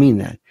 I mean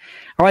that.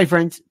 All right,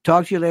 friends.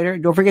 Talk to you later.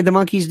 Don't forget the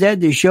monkey's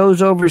dead. The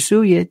show's over.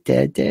 Sue ya.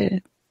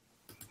 Dead.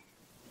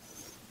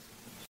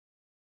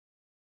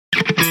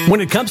 When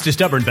it comes to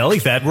stubborn belly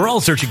fat, we're all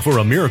searching for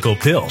a miracle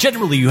pill.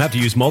 Generally, you have to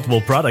use multiple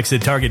products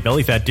that target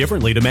belly fat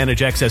differently to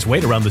manage excess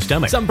weight around the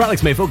stomach. Some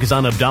products may focus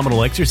on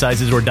abdominal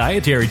exercises or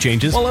dietary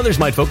changes, while others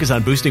might focus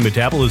on boosting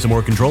metabolism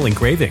or controlling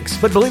cravings.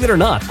 But believe it or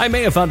not, I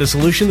may have found a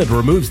solution that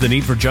removes the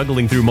need for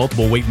juggling through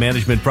multiple weight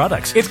management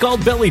products. It's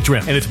called Belly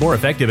Trim, and it's more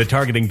effective at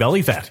targeting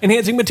belly fat,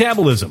 enhancing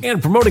metabolism,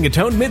 and promoting a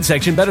toned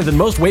midsection better than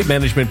most weight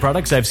management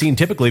products I've seen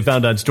typically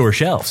found on store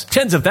shelves.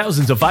 Tens of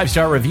thousands of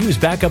 5-star reviews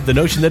back up the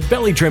notion that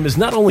Belly Trim is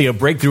not only a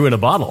breakthrough in a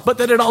bottle, but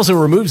that it also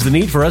removes the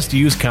need for us to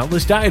use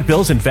countless diet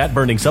pills and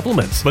fat-burning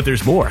supplements. But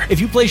there's more. If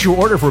you place your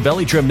order for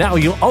Belly Trim now,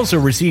 you'll also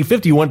receive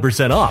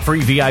 51% off,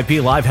 free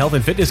VIP live health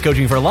and fitness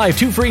coaching for life,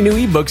 2 free new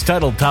ebooks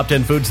titled Top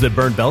 10 Foods That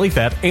Burn Belly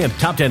Fat and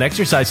Top 10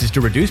 Exercises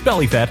to Reduce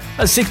Belly Fat,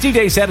 a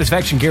 60-day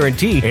satisfaction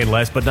guarantee, and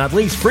last but not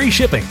least, free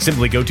shipping.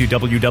 Simply go to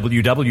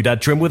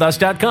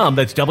www.trimwithus.com.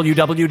 That's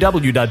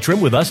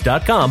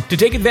www.trimwithus.com to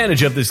take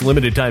advantage of this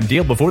limited time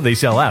deal before they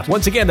sell out.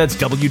 Once again, that's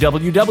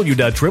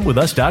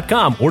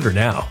www.trimwithus.com. Order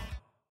now.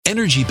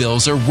 Energy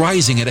bills are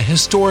rising at a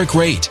historic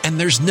rate, and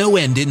there's no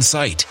end in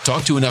sight.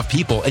 Talk to enough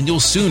people, and you'll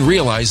soon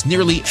realize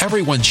nearly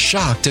everyone's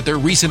shocked at their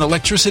recent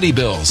electricity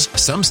bills.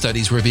 Some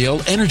studies reveal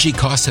energy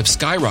costs have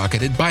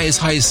skyrocketed by as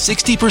high as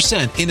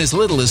 60% in as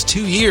little as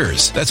 2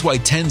 years. That's why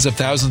tens of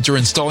thousands are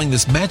installing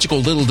this magical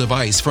little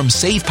device from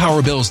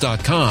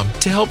SavePowerBills.com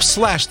to help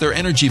slash their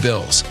energy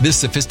bills. This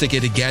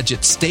sophisticated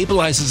gadget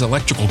stabilizes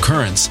electrical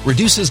currents,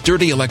 reduces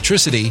dirty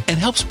electricity, and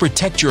helps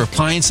protect your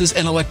appliances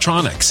and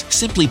electronics.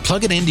 Simply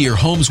plug it into your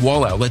home's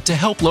wall outlet to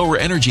help lower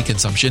energy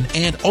consumption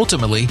and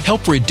ultimately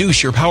help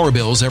reduce your power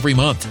bills every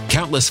month.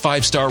 Countless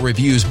 5-star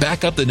reviews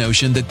back up the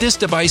notion that this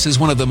device is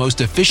one of the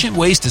most efficient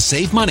ways to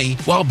save money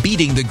while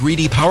beating the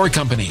greedy power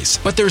companies.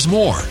 But there's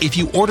more. If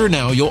you order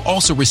now, you'll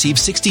also receive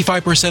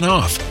 65%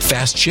 off,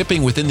 fast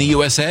shipping within the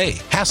USA,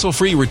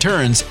 hassle-free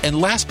returns, and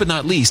last but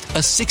not least, a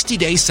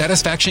 60-day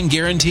satisfaction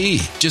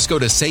guarantee. Just go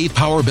to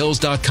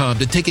SavePowerBills.com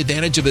to take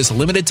advantage of this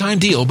limited time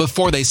deal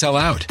before they sell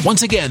out.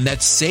 Once again,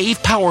 that's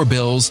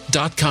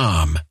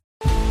SavePowerBills.com.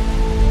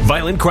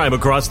 Violent crime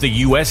across the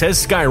U.S.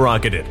 has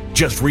skyrocketed.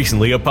 Just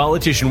recently, a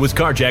politician was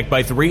carjacked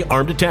by 3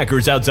 armed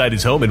attackers outside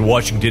his home in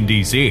Washington,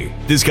 D.C.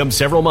 This comes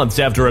several months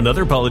after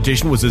another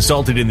politician was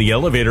assaulted in the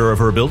elevator of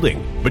her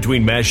building.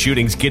 Between mass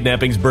shootings,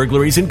 kidnappings,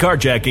 burglaries, and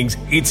carjackings,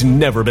 it's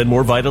never been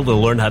more vital to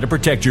learn how to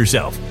protect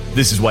yourself.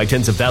 This is why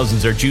tens of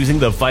thousands are choosing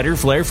the Fighter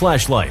Flare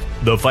flashlight.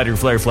 The Fighter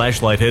Flare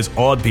flashlight has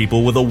awed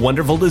people with a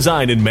wonderful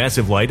design and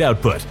massive light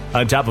output.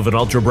 On top of an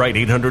ultra-bright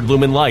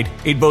 800-lumen light,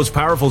 it boasts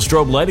powerful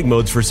strobe lighting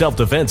modes for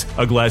self-defense,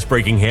 a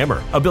glass-breaking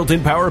hammer, a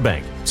built-in power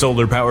bank,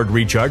 solar-powered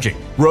recharging,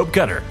 rope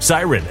cutter,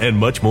 siren, and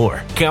much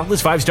more.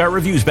 Countless 5-star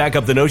reviews back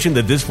up the notion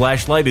that this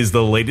flashlight is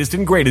the latest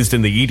and greatest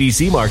in the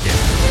EDC market.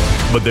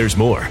 But there's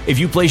more. If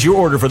you place your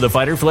order for the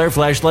Fighter Flare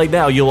flashlight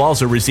now, you'll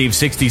also receive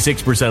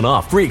 66%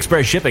 off, free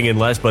express shipping, and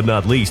last but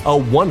not least, a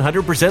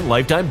 100%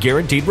 lifetime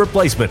guaranteed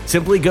replacement.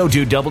 Simply go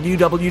to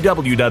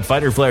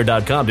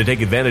www.fighterflare.com to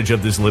take advantage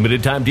of this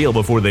limited time deal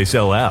before they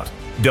sell out.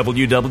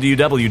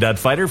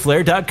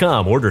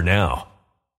 www.fighterflare.com. Order now.